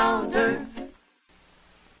refreshment counter.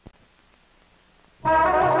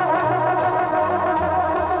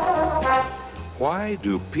 Why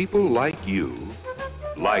do people like you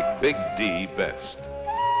like Big D best?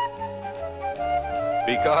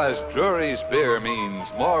 Because Drury's beer means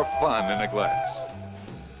more fun in a glass.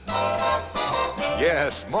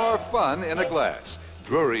 Yes, more fun in a glass.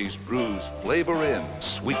 Drury's brews flavor in,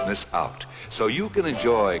 sweetness out, so you can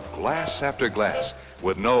enjoy glass after glass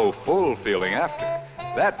with no full feeling after.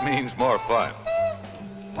 That means more fun.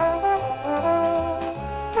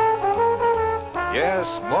 Yes,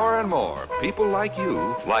 more and more people like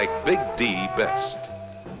you like Big D best.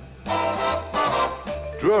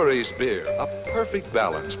 Drury's beer, a perfect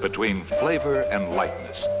balance between flavor and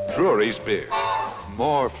lightness. Drury's beer,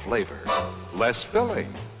 more flavor, less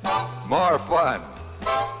filling, more fun.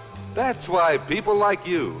 That's why people like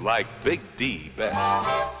you like Big D best.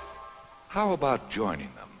 How about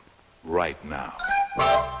joining them right now?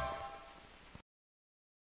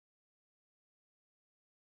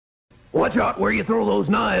 Watch out where you throw those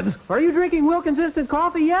knives. Are you drinking Wilkins instant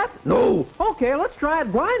coffee yet? No. Okay, let's try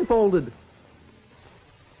it blindfolded.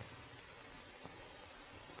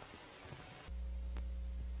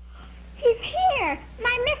 He's here!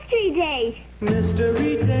 My mystery date!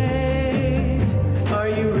 Mystery date. Are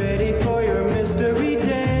you ready for your mystery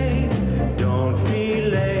date? Don't be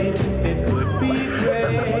late. It could be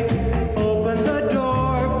great. Open the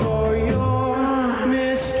door for your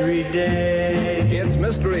mystery date. It's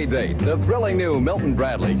Mystery Date, the thrilling new Milton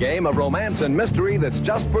Bradley game of romance and mystery that's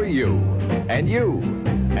just for you. And you.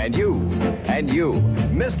 And you. And you.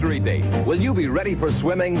 Mystery Date. Will you be ready for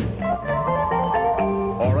swimming?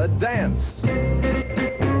 Or a dance?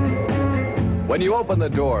 When you open the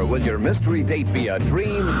door, will your mystery date be a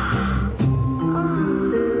dream?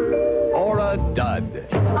 Or a dud?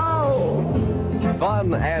 Oh!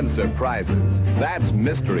 Fun and surprises. That's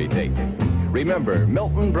Mystery Date. Remember,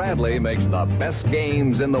 Milton Bradley makes the best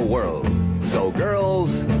games in the world. So, girls,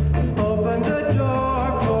 Open the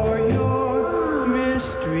door for your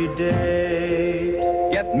mystery date.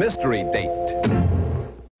 get Mystery Date.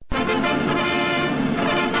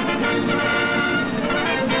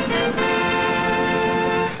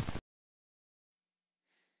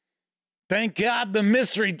 Thank God the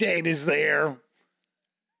mystery date is there.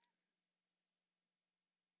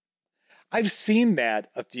 I've seen that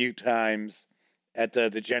a few times at the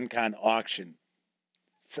Gen Con auction.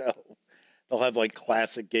 So they'll have like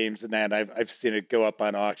classic games and that. I've seen it go up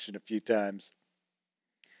on auction a few times.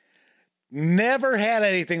 Never had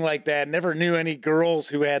anything like that. Never knew any girls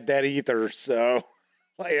who had that either. So,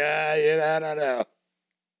 like, I don't know.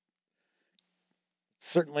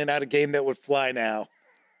 Certainly not a game that would fly now.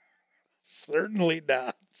 Certainly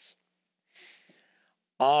not.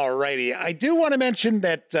 Alrighty. I do want to mention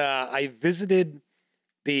that I visited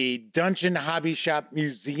the Dungeon Hobby Shop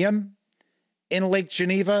Museum in Lake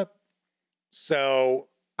Geneva. So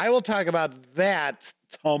I will talk about that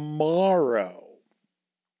tomorrow.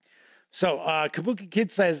 So Kabuki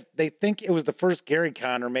Kid says they think it was the first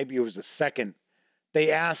GaryCon, or maybe it was the second.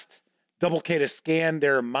 They asked Double K to scan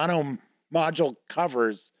their mono module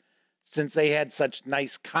covers since they had such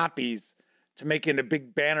nice copies to make into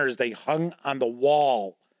big banners they hung on the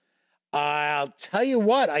wall. I'll tell you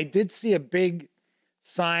what, I did see a big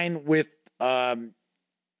sign with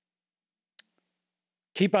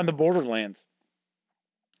Keep on the Borderlands.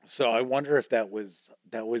 So I wonder if that was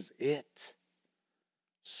it.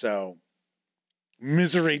 So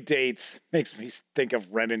Misery Dates makes me think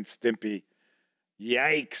of Ren and Stimpy.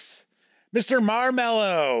 Yikes. Mr.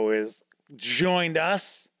 Marmello is joined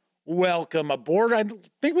us. Welcome aboard. I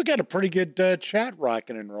think we got a pretty good chat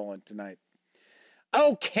rocking and rolling tonight.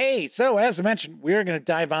 Okay, so as I mentioned, we're going to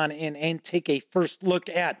dive on in and take a first look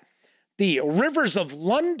at the Rivers of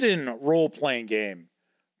London role-playing game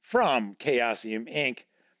from Chaosium Inc.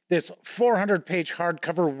 This 400-page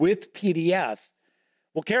hardcover with PDF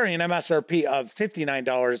will carry an MSRP of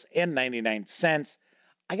 $59.99.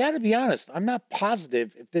 I got to be honest, I'm not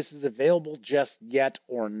positive if this is available just yet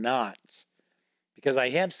or not, because I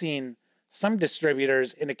have seen some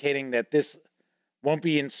distributors indicating that this won't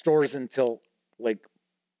be in stores until like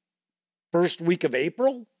first week of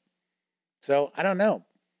April. So I don't know.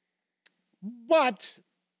 But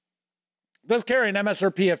it does carry an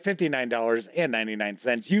MSRP of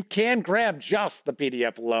 $59.99. You can grab just the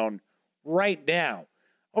PDF alone right now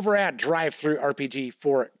over at DriveThruRPG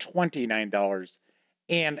for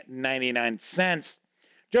 $29.99.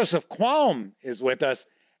 Joseph Qualm is with us,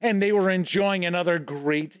 and they were enjoying another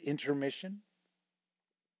great intermission.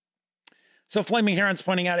 So Flaming Heron's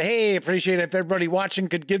pointing out, hey, appreciate it if everybody watching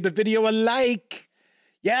could give the video a like.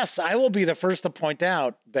 Yes, I will be the first to point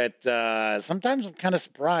out that sometimes I'm kind of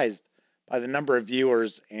surprised by the number of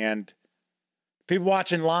viewers, and people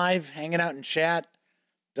watching live, hanging out in chat,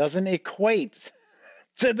 doesn't equate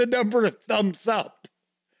to the number of thumbs up.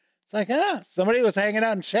 It's like, somebody was hanging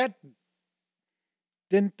out in chat,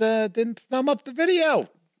 didn't thumb up the video,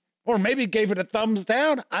 or maybe gave it a thumbs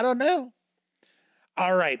down. I don't know.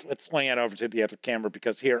 All right, let's swing it over to the other camera,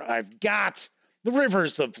 because here I've got the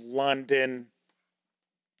Rivers of London.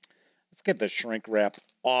 Let's get the shrink wrap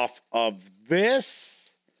off of this.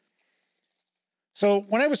 So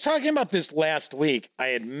when I was talking about this last week, I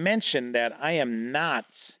had mentioned that I am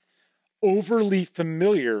not overly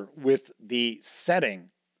familiar with the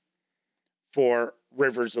setting for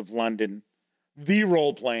Rivers of London, the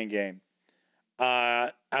role-playing game.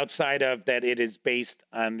 Outside of that, it is based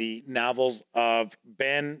on the novels of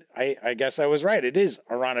Ben, I guess I was right, it is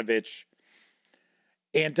Aaronovitch.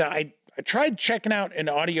 And I tried checking out an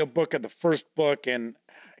audiobook of the first book, and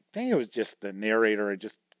I think it was just the narrator I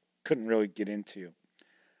just couldn't really get into.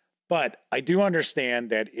 But I do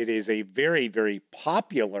understand that it is a very, very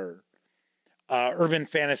popular urban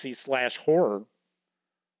fantasy / horror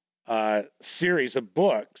series of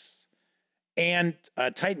books. And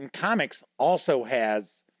Titan Comics also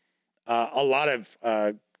has a lot of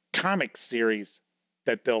comic series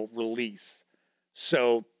that they'll release.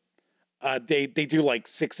 So they do like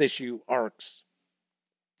 6-issue arcs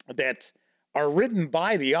that are written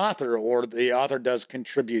by the author, or the author does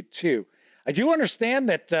contribute to. I do understand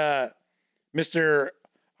that Mr.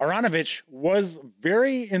 Aaronovitch was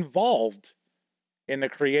very involved in the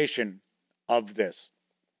creation of this.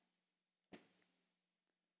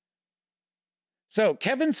 So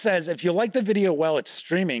Kevin says, if you like the video while it's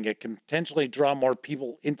streaming, it can potentially draw more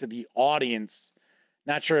people into the audience.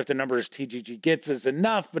 Not sure if the numbers TGG gets is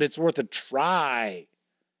enough, but it's worth a try.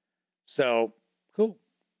 So, cool.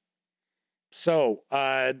 So,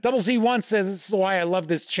 Double Z1 says, this is why I love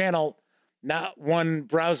this channel. Not one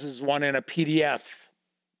browses one in a PDF.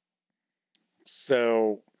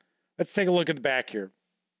 So let's take a look at the back here.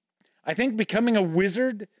 I think becoming a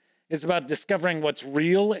wizard is about discovering what's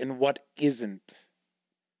real and what isn't.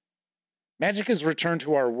 Magic has returned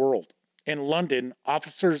to our world. In London,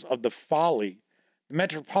 officers of the Folly, the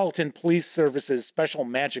Metropolitan Police Service's special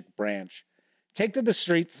magic branch, take to the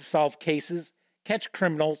streets to solve cases, catch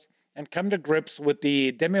criminals, and come to grips with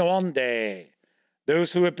the demi-monde,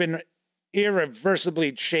 those who have been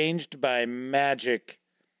irreversibly changed by magic.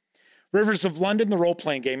 Rivers of London, the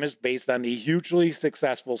role-playing game, is based on the hugely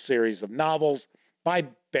successful series of novels by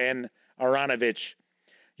Ben Aaronovitch.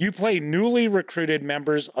 You play newly recruited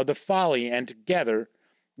members of the Folly, and together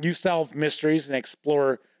you solve mysteries and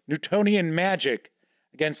explore Newtonian magic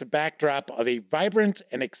against the backdrop of a vibrant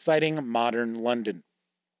and exciting modern London.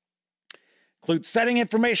 Includes setting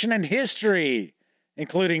information and history,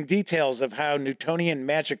 including details of how Newtonian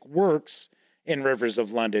magic works in Rivers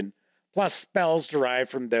of London, plus spells derived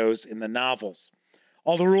from those in the novels.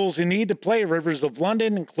 All the rules you need to play Rivers of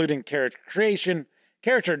London, including character creation,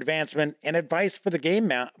 character advancement, and advice for the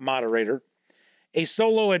game moderator. A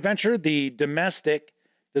solo adventure, The Domestic,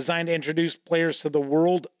 designed to introduce players to the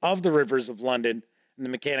world of the Rivers of London and the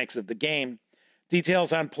mechanics of the game.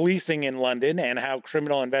 Details on policing in London and how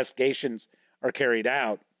criminal investigations are carried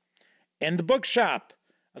out. And The Bookshop,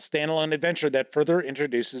 a standalone adventure that further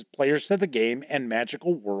introduces players to the game and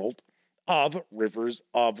magical world of Rivers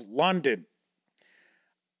of London.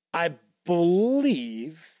 I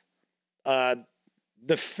believe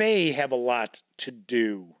the Fae have a lot to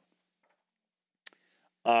do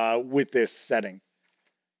with this setting.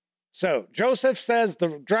 So, Joseph says the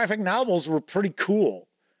graphic novels were pretty cool.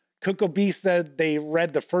 Coco B said they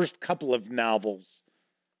read the first couple of novels.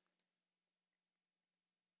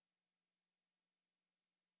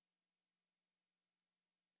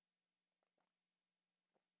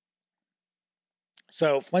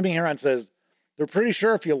 So, Flaming Heron says, they're pretty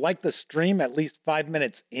sure if you like the stream at least 5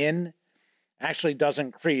 minutes in, actually does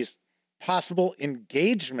increase possible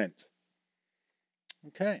engagement.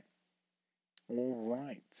 Okay. All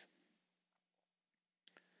right.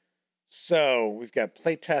 So, we've got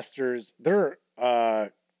playtesters. There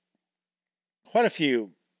are quite a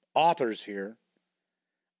few authors here.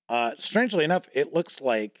 Strangely enough, it looks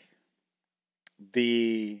like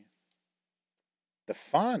the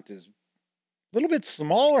font is a little bit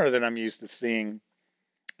smaller than I'm used to seeing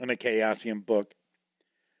in a Chaosium book.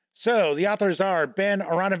 So, the authors are Ben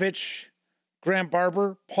Aaronovitch, Graham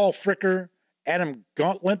Barber, Paul Fricker, Adam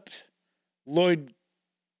Gauntlet, Lloyd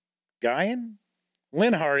Guyan,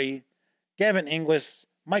 Lynn Hardy, Gavin Inglis,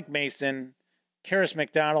 Mike Mason, Karis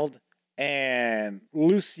McDonald, and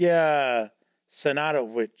Lucia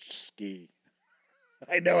Sanatowiczki.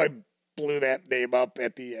 I know I blew that name up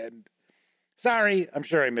at the end. Sorry, I'm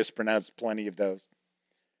sure I mispronounced plenty of those.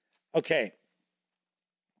 Okay.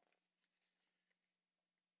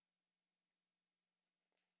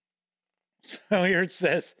 So here it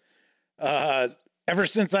says, ever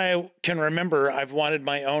since I can remember, I've wanted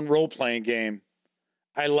my own role-playing game.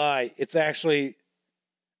 I lie. It's actually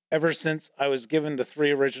ever since I was given the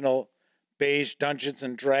 3 original beige Dungeons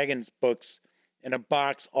and Dragons books in a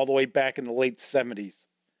box all the way back in the late 70s.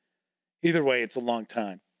 Either way, it's a long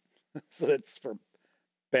time. So that's for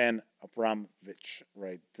Ben Aaronovitch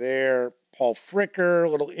right there. Paul Fricker, a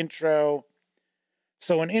little intro.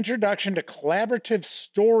 So an introduction to collaborative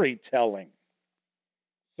storytelling.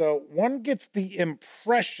 So one gets the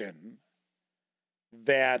impression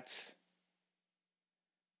that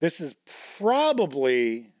this is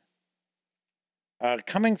probably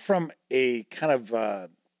coming from a kind of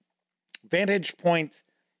vantage point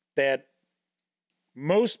that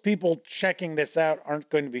most people checking this out aren't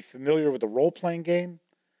going to be familiar with the role-playing game.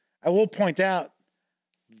 I will point out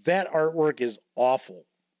that artwork is awful.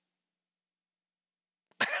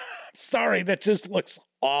 Sorry, that just looks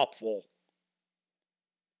awful.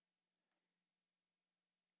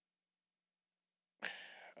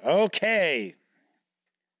 Okay.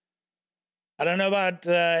 I don't know about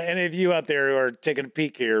any of you out there who are taking a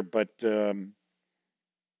peek here, but that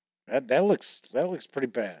looks pretty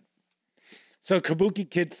bad. So Kabuki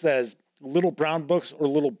Kid says, little brown books or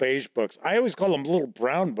little beige books. I always call them little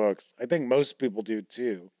brown books. I think most people do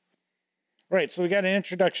too. Right, so we got an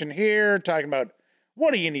introduction here talking about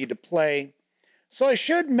what do you need to play. So I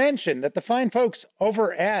should mention that the fine folks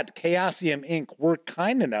over at Chaosium Inc. were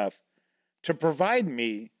kind enough to provide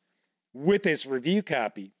me with this review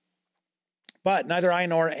copy. But neither I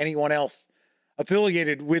nor anyone else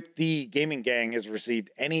affiliated with the gaming gang has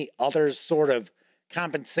received any other sort of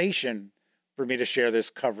compensation for me to share this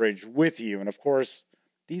coverage with you. And of course,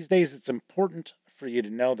 These days, it's important for you to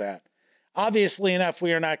know that. Obviously enough,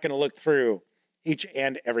 we are not going to look through each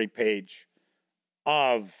and every page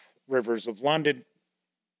of Rivers of London,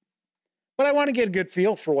 but I want to get a good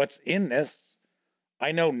feel for what's in this.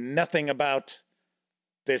 I know nothing about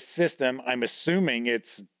this system. I'm assuming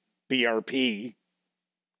it's BRP,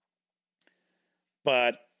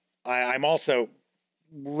 but I'm also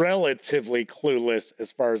relatively clueless as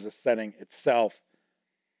far as the setting itself.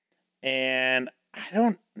 And I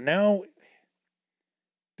don't know,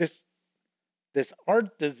 this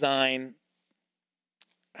art design,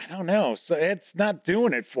 I don't know. So it's not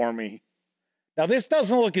doing it for me. Now, this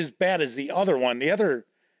doesn't look as bad as the other one. The other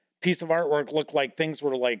piece of artwork looked like things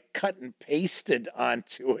were like cut and pasted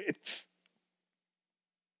onto it.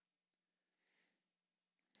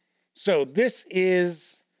 So this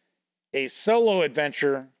is a solo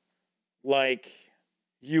adventure like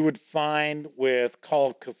you would find with Call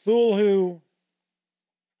of Cthulhu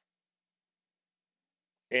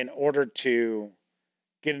in order to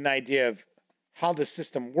get an idea of how the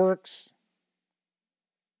system works.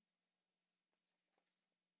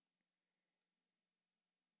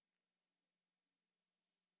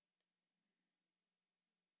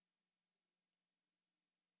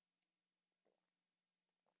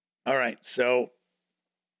 All right, so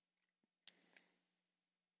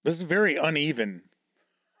this is very uneven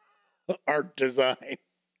art design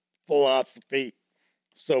philosophy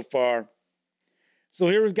so far. So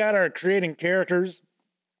here we've got our creating characters.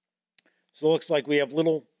 So it looks like we have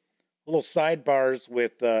little sidebars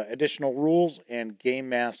with additional rules and game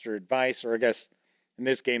master advice, or I guess in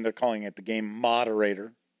this game they're calling it the game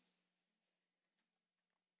moderator.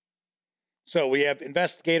 So we have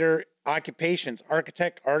investigator, occupations,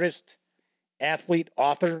 architect, artist, athlete,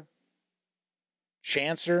 author,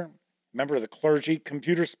 chancer, member of the clergy,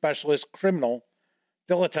 computer specialist, criminal,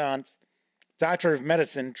 dilettante, doctor of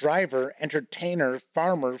medicine, driver, entertainer,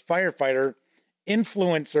 farmer, firefighter,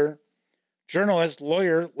 influencer, journalist,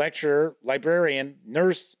 lawyer, lecturer, librarian,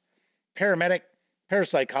 nurse, paramedic,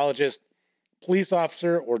 parapsychologist, police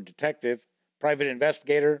officer or detective, private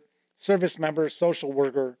investigator, service member, social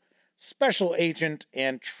worker, special agent,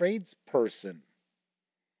 and tradesperson.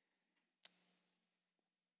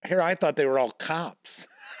 Here, I thought they were all cops.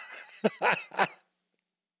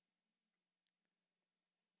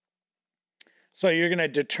 So you're going to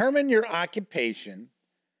determine your occupation.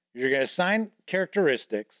 You're going to assign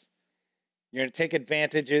characteristics. You're going to take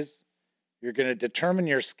advantages. You're going to determine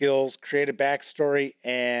your skills, create a backstory,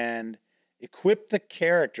 and equip the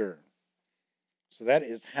character. So that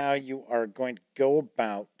is how you are going to go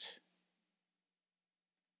about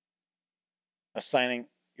assigning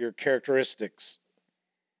your characteristics.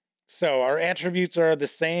 So our attributes are the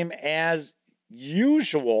same as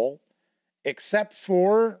usual, except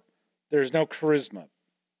for there's no charisma.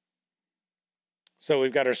 So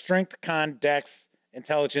we've got our strength, con, dex,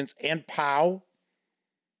 intelligence, and POW.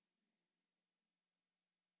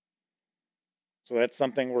 So that's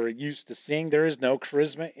something we're used to seeing. There is no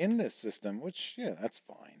charisma in this system, which, yeah, that's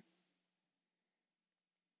fine.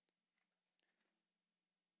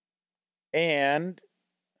 And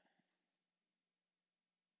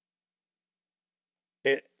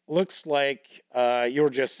it looks like you're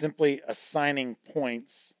just simply assigning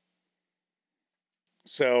points.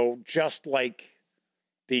 So just like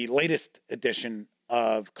the latest edition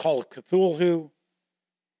of Call of Cthulhu,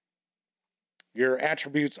 your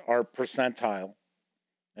attributes are percentile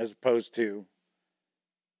as opposed to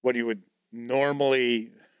what you would normally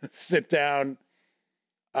sit down.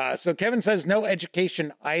 So Kevin says no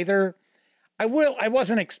education either. I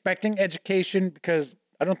wasn't expecting education because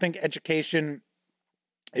I don't think education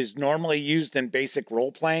is normally used in basic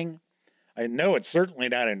role playing. I know it's certainly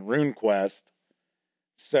not in RuneQuest.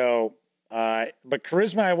 So, but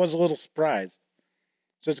charisma, I was a little surprised.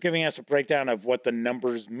 So it's giving us a breakdown of what the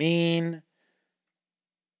numbers mean.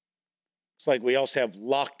 Looks like we also have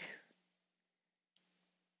luck.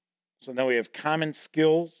 So now we have common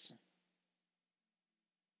skills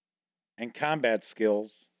and combat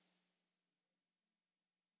skills.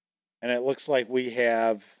 And it looks like we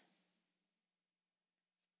have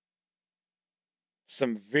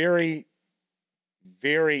some very,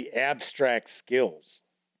 very abstract skills.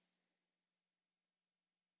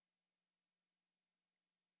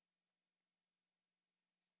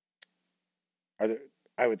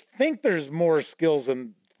 I would think there's more skills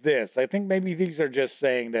than this. I think maybe these are just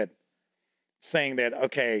saying that,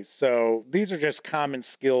 okay, so these are just common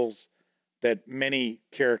skills that many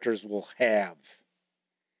characters will have.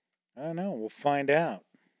 I don't know. We'll find out.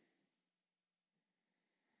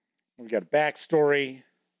 We've got a backstory.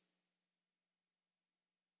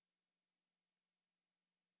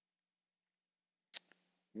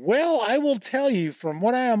 Well, I will tell you from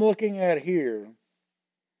what I am looking at here,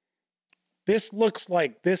 this looks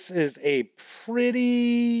like this is a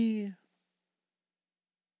pretty...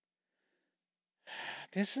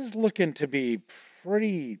 This is looking to be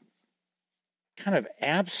pretty kind of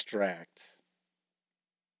abstract.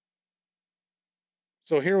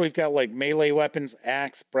 So here we've got like melee weapons,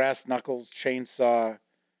 axe, brass knuckles, chainsaw,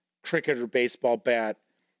 cricket or baseball bat,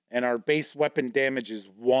 and our base weapon damage is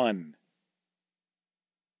 1.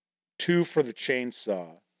 2 for the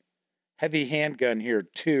chainsaw. Heavy handgun here,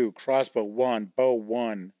 2. Crossbow, 1. Bow,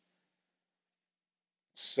 1.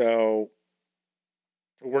 So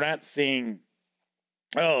we're not seeing,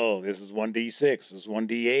 oh, this is 1d6, this is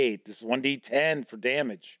 1d8, this is 1d10 for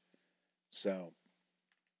damage. So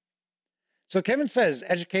Kevin says,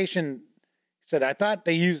 education, he said, I thought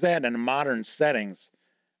they used that in modern settings.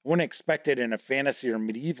 I wouldn't expect it in a fantasy or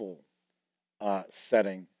medieval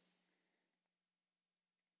setting.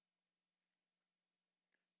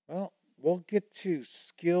 Well, we'll get to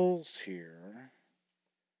skills here.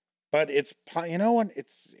 But it's, you know what,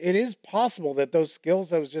 it is possible that those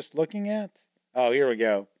skills I was just looking at, oh, here we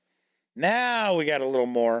go. Now we got a little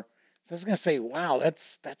more. So I was going to say, wow,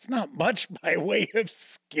 that's not much by way of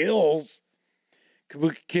skills.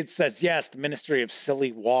 Kabuki Kid says, yes, the Ministry of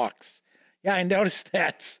Silly Walks. Yeah, I noticed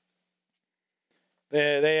that.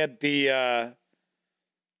 They had the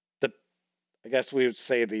I guess we would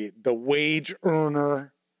say the wage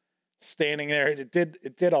earner standing there. It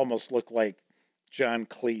did almost look like John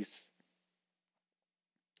Cleese.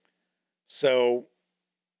 So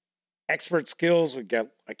expert skills, we got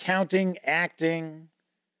accounting, acting,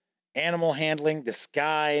 animal handling,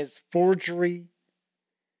 disguise, forgery,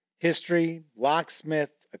 history,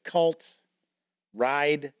 locksmith, occult,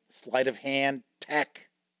 ride, sleight of hand, tech,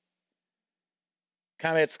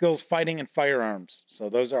 combat skills, fighting, and firearms. So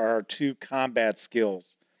those are our 2 combat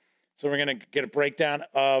skills. So we're going to get a breakdown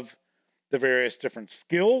of the various different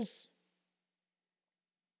skills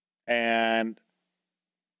and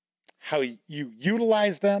how you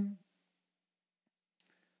utilize them.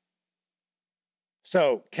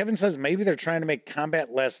 So Kevin says maybe they're trying to make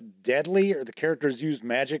combat less deadly, or the characters use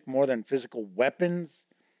magic more than physical weapons.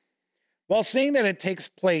 While seeing that it takes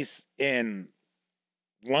place in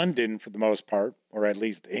London for the most part, or at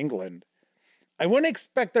least England, I wouldn't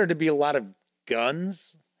expect there to be a lot of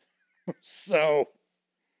guns. So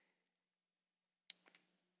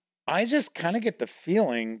I just kind of get the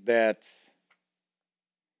feeling that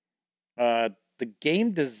the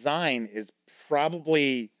game design is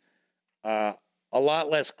probably a lot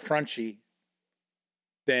less crunchy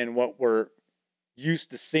than what we're used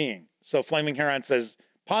to seeing. So Flaming Heron says,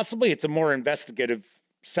 possibly it's a more investigative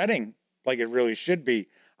setting, like it really should be.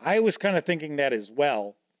 I was kind of thinking that as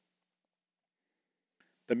well.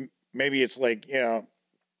 Maybe it's like, you know,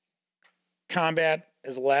 combat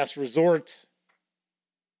as a last resort.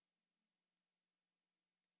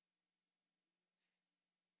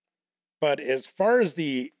 But as far as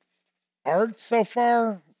the art so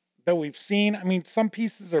far that we've seen, I mean, some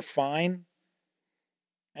pieces are fine,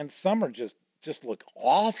 and some are just look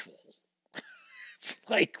awful. It's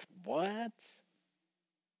like, what?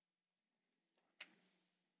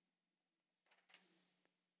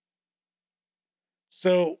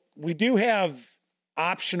 So we do have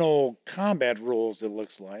optional combat rules, it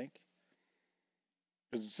looks like.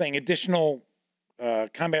 It's saying additional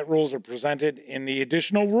combat rules are presented in the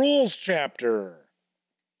additional rules chapter.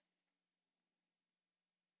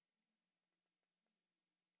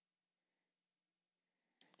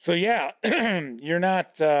 So yeah, you're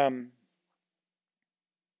not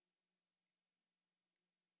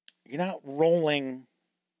rolling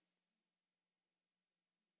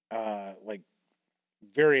like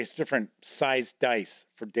various different size dice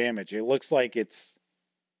for damage. It looks like it's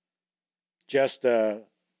just a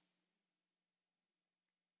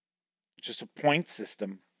point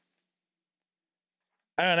system.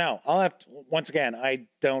 I don't know. I'll have to, once again, I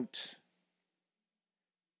don't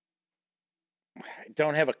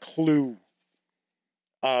have a clue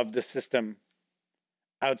of the system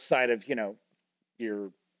outside of, you know,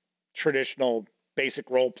 your traditional basic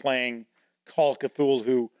role-playing Call of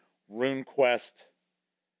Cthulhu, RuneQuest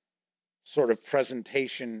sort of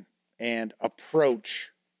presentation and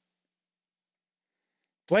approach.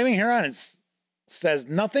 Flaming Heron says,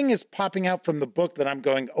 nothing is popping out from the book that I'm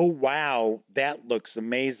going, oh, wow, that looks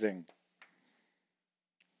amazing.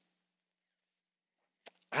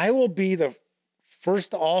 I will be the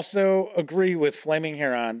first to also agree with Flaming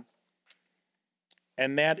Heron.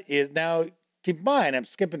 And that is, now, keep in mind, I'm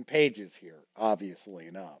skipping pages here, obviously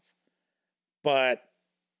enough. But,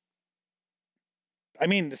 I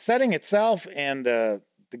mean, the setting itself and the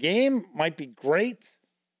the game might be great,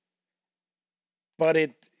 but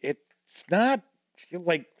it's not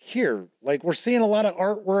like here. Like we're seeing a lot of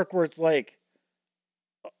artwork where it's like,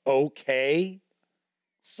 okay,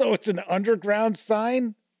 so it's an underground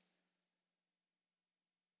sign.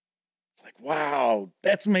 It's like, wow,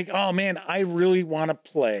 oh man, I really want to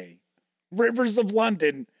play Rivers of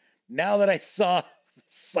London now that I saw the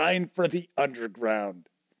sign for the underground.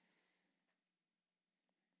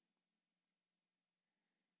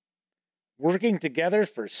 Working together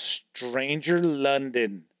for Stranger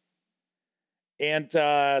London. And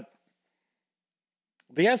the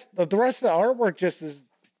rest of the artwork just is,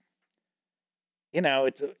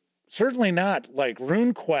 it's certainly not like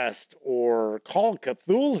RuneQuest or Call of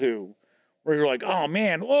Cthulhu, where you're like, oh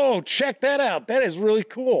man, whoa, check that out. That is really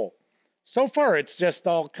cool. So far, it's just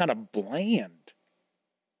all kind of bland.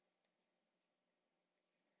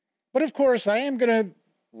 But of course, I am going to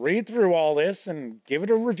read through all this and give it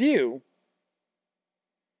a review.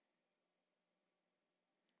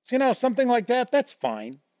 So, something like that, that's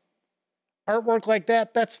fine. Artwork like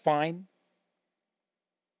that, that's fine.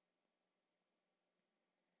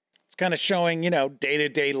 It's kind of showing,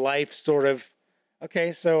 day-to-day life sort of.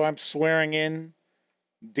 Okay, so I'm swearing in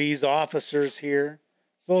these officers here.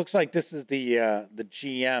 So it looks like this is the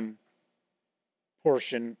GM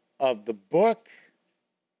portion of the book.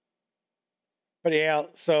 But yeah,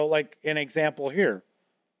 so like an example here.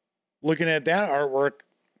 Looking at that artwork,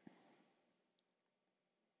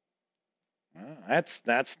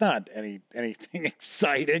 that's not anything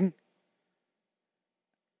exciting.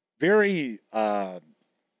 Very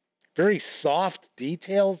very soft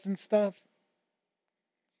details and stuff.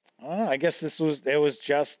 I guess it was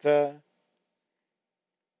just a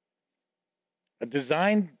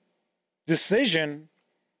design decision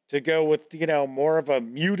to go with more of a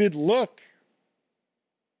muted look.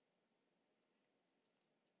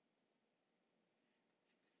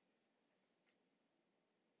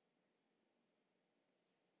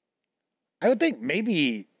 I would think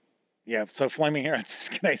maybe, yeah, so Flaming Herons,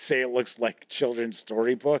 can I say it looks like a children's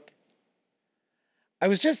storybook? I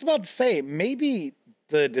was just about to say, maybe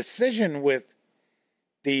the decision with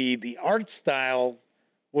the art style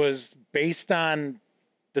was based on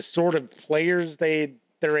the sort of players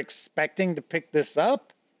they're expecting to pick this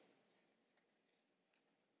up.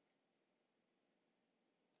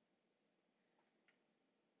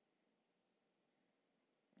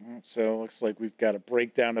 So it looks like we've got a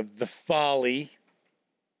breakdown of the folly.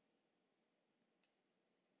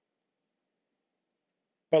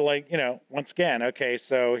 But once again, okay,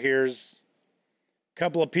 so here's a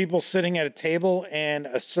couple of people sitting at a table and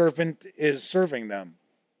a servant is serving them.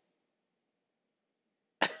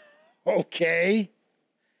 Okay.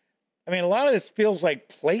 I mean, a lot of this feels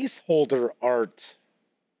like placeholder art.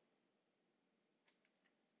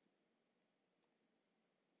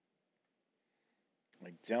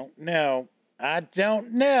 I don't know.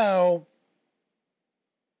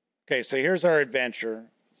 Okay, so here's our adventure.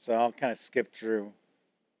 So I'll kind of skip through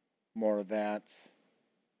more of that.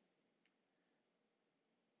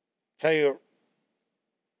 Tell you,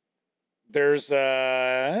 there's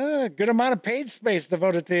a good amount of page space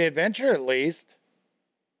devoted to the adventure, at least.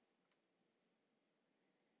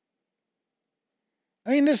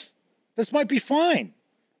 I mean, this might be fine.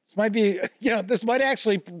 This might be, this might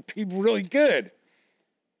actually be really good.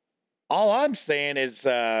 All I'm saying is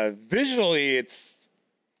visually, it's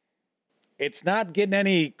not getting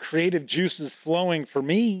any creative juices flowing for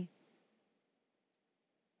me.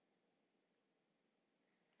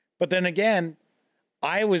 But then again,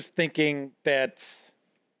 I was thinking that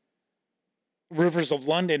Rivers of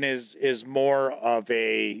London is more of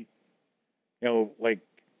a, like,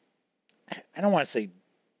 I don't want to say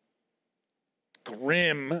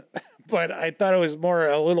grim, but I thought it was more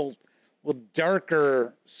a little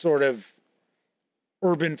darker sort of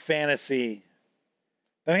urban fantasy.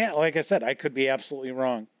 I mean, like I said, I could be absolutely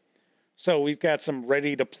wrong. So we've got some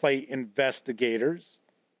ready-to-play investigators.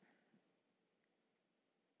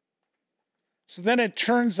 So then it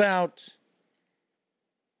turns out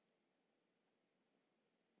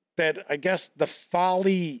that I guess the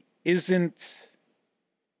folly isn't...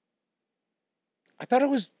 I thought it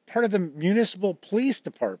was part of the municipal police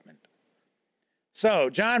department. So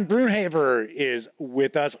John Brunhaver is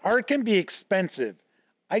with us. Art can be expensive.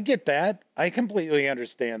 I get that. I completely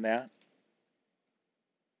understand that.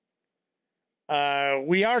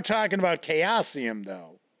 We are talking about Chaosium,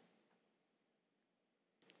 though.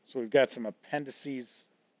 So we've got some appendices.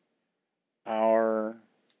 Our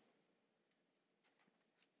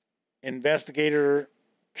investigator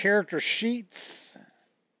character sheets.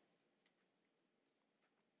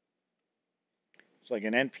 Looks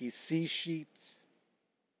like an NPC sheet.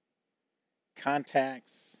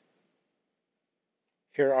 Contacts.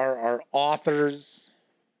 Here are our authors.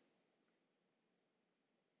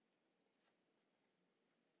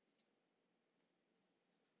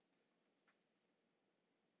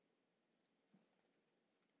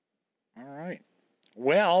 All right.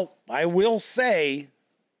 Well, I will say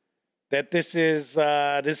that this is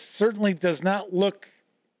this certainly does not look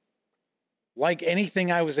like anything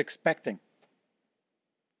I was expecting.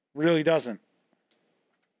 Really doesn't.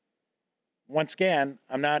 Once again,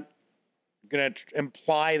 I'm not going to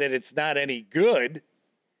imply that it's not any good.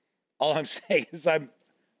 All I'm saying is I'm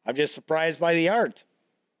just surprised by the art.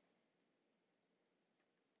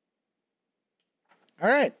 All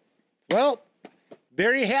right. Well,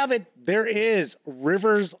 there you have it. There is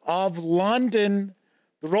Rivers of London,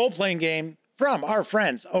 the role-playing game from our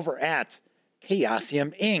friends over at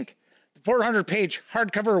Chaosium Inc. The 400-page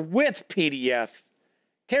hardcover with PDF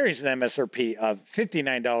carries an MSRP of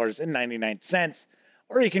 $59.99,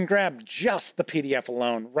 or you can grab just the PDF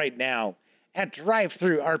alone right now at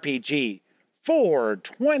DriveThruRPG for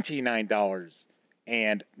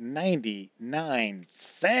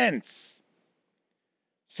 $29.99.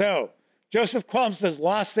 So, Joseph Qualm says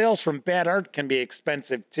lost sales from bad art can be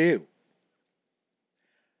expensive too.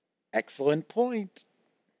 Excellent point.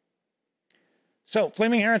 So,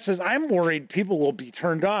 Flaming Heron says, I'm worried people will be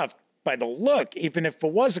turned off by the look, even if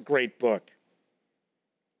it was a great book.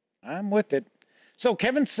 I'm with it. So,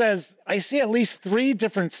 Kevin says, I see at least 3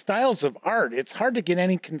 different styles of art. It's hard to get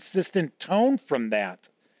any consistent tone from that.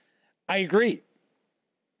 I agree.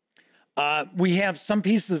 We have some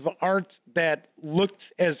pieces of art that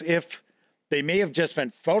looked as if they may have just been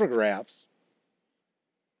photographs,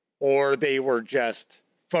 or they were just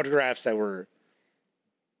photographs that were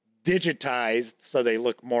digitized so they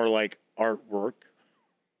look more like artwork.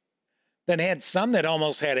 Then had some that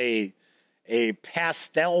almost had a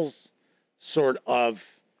pastels sort of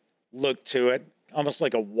look to it, almost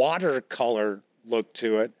like a watercolor look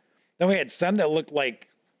to it. Then we had some that looked like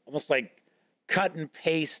almost like cut and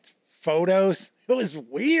paste photos. It was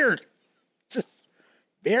weird. Just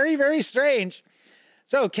very, very strange.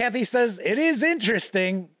 So Kathy says, it is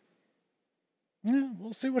interesting. Yeah,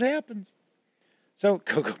 we'll see what happens. So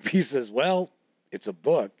Coco P says, well, it's a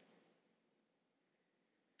book.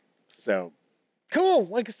 So cool.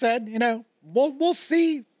 Like I said, you know, we'll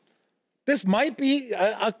see. This might be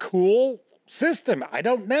a cool system. I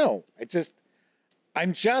don't know.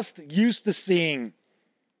 I'm just used to seeing,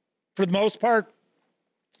 for the most part,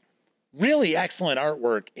 really excellent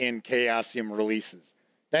artwork in Chaosium releases.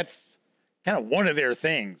 That's kind of one of their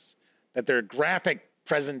things, that their graphic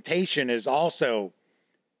presentation is also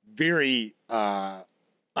very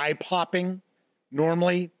eye-popping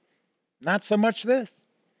normally. Not so much this.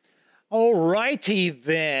 All righty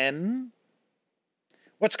then.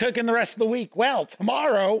 What's cooking the rest of the week? Well,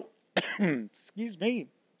 tomorrow, excuse me,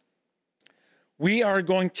 we are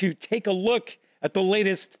going to take a look at the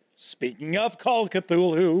latest, speaking of Call of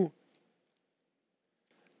Cthulhu,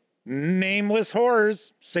 Nameless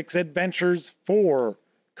Horrors, 6 adventures for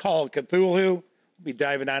Call of Cthulhu. We'll be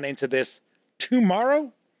diving on into this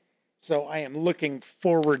tomorrow. So I am looking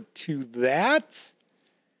forward to that.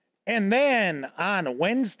 And then on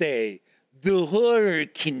Wednesday, the horror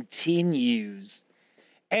continues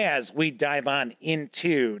as we dive on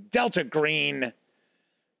into Delta Green,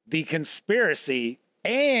 The Conspiracy,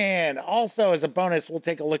 and also as a bonus, we'll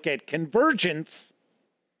take a look at Convergence,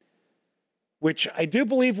 which I do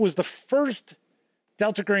believe was the first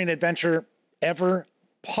Delta Green adventure ever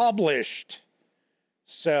published.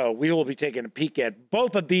 So we will be taking a peek at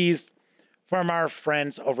both of these from our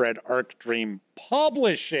friends over at Arc Dream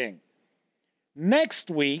Publishing. Next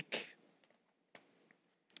week,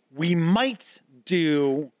 we might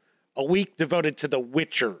do a week devoted to The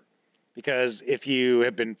Witcher, because if you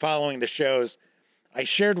have been following the shows, I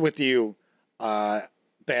shared with you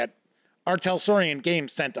that Artelsorian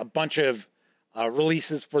Games sent a bunch of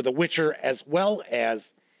releases for The Witcher as well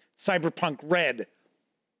as Cyberpunk Red,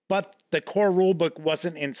 but the core rulebook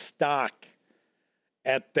wasn't in stock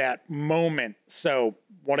at that moment. So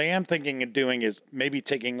what I am thinking of doing is maybe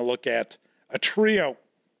taking a look at a trio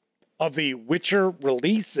of the Witcher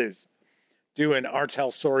releases, do an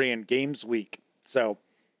Artelsorian Games week. So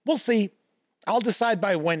we'll see. I'll decide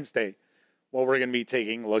by Wednesday what we're going to be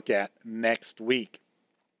taking a look at next week.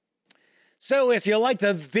 So if you like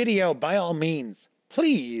the video, by all means,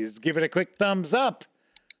 please give it a quick thumbs up.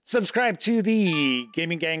 Subscribe to the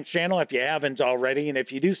Gaming Gangs channel if you haven't already. And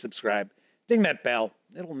if you do subscribe, ding that bell.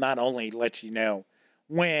 It'll not only let you know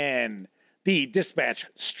when the Dispatch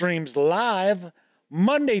streams live,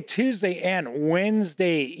 Monday, Tuesday, and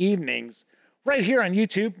Wednesday evenings right here on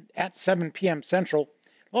YouTube at 7 p.m. Central.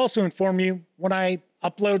 I'll also inform you when I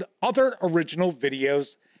upload other original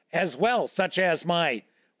videos as well, such as my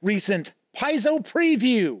recent Paizo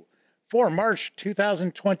preview for March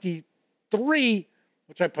 2023,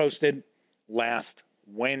 which I posted last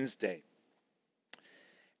Wednesday.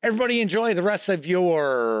 Everybody enjoy the rest of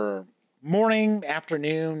your morning,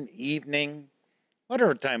 afternoon, evening,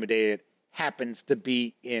 whatever time of day it happens to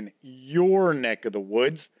be in your neck of the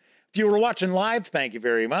woods. If you were watching live, thank you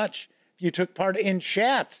very much. If you took part in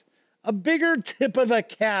chat, a bigger tip of the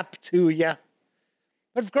cap to you.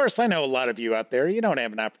 But of course, I know a lot of you out there, you don't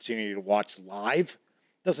have an opportunity to watch live.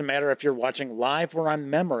 Doesn't matter if you're watching live or on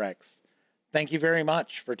Memorex. Thank you very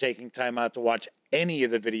much for taking time out to watch any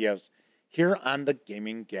of the videos here on the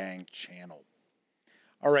Gaming Gang channel.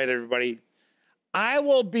 All right, everybody. I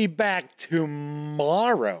will be back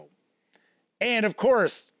tomorrow. And of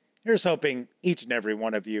course, here's hoping each and every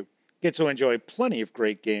one of you get to enjoy plenty of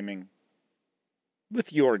great gaming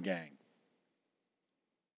with your gang.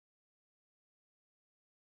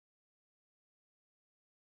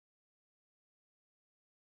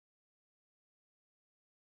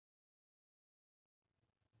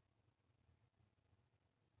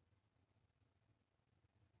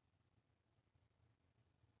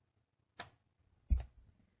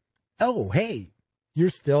 Oh, hey, you're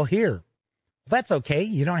still here. Well, that's okay.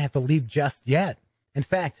 You don't have to leave just yet. In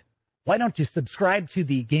fact, why don't you subscribe to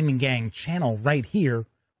the Gaming Gang channel right here,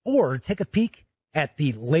 or take a peek at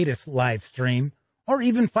the latest live stream, or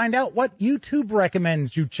even find out what YouTube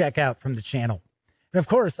recommends you check out from the channel. And of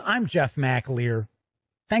course, I'm Jeff McAleer.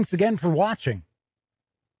 Thanks again for watching.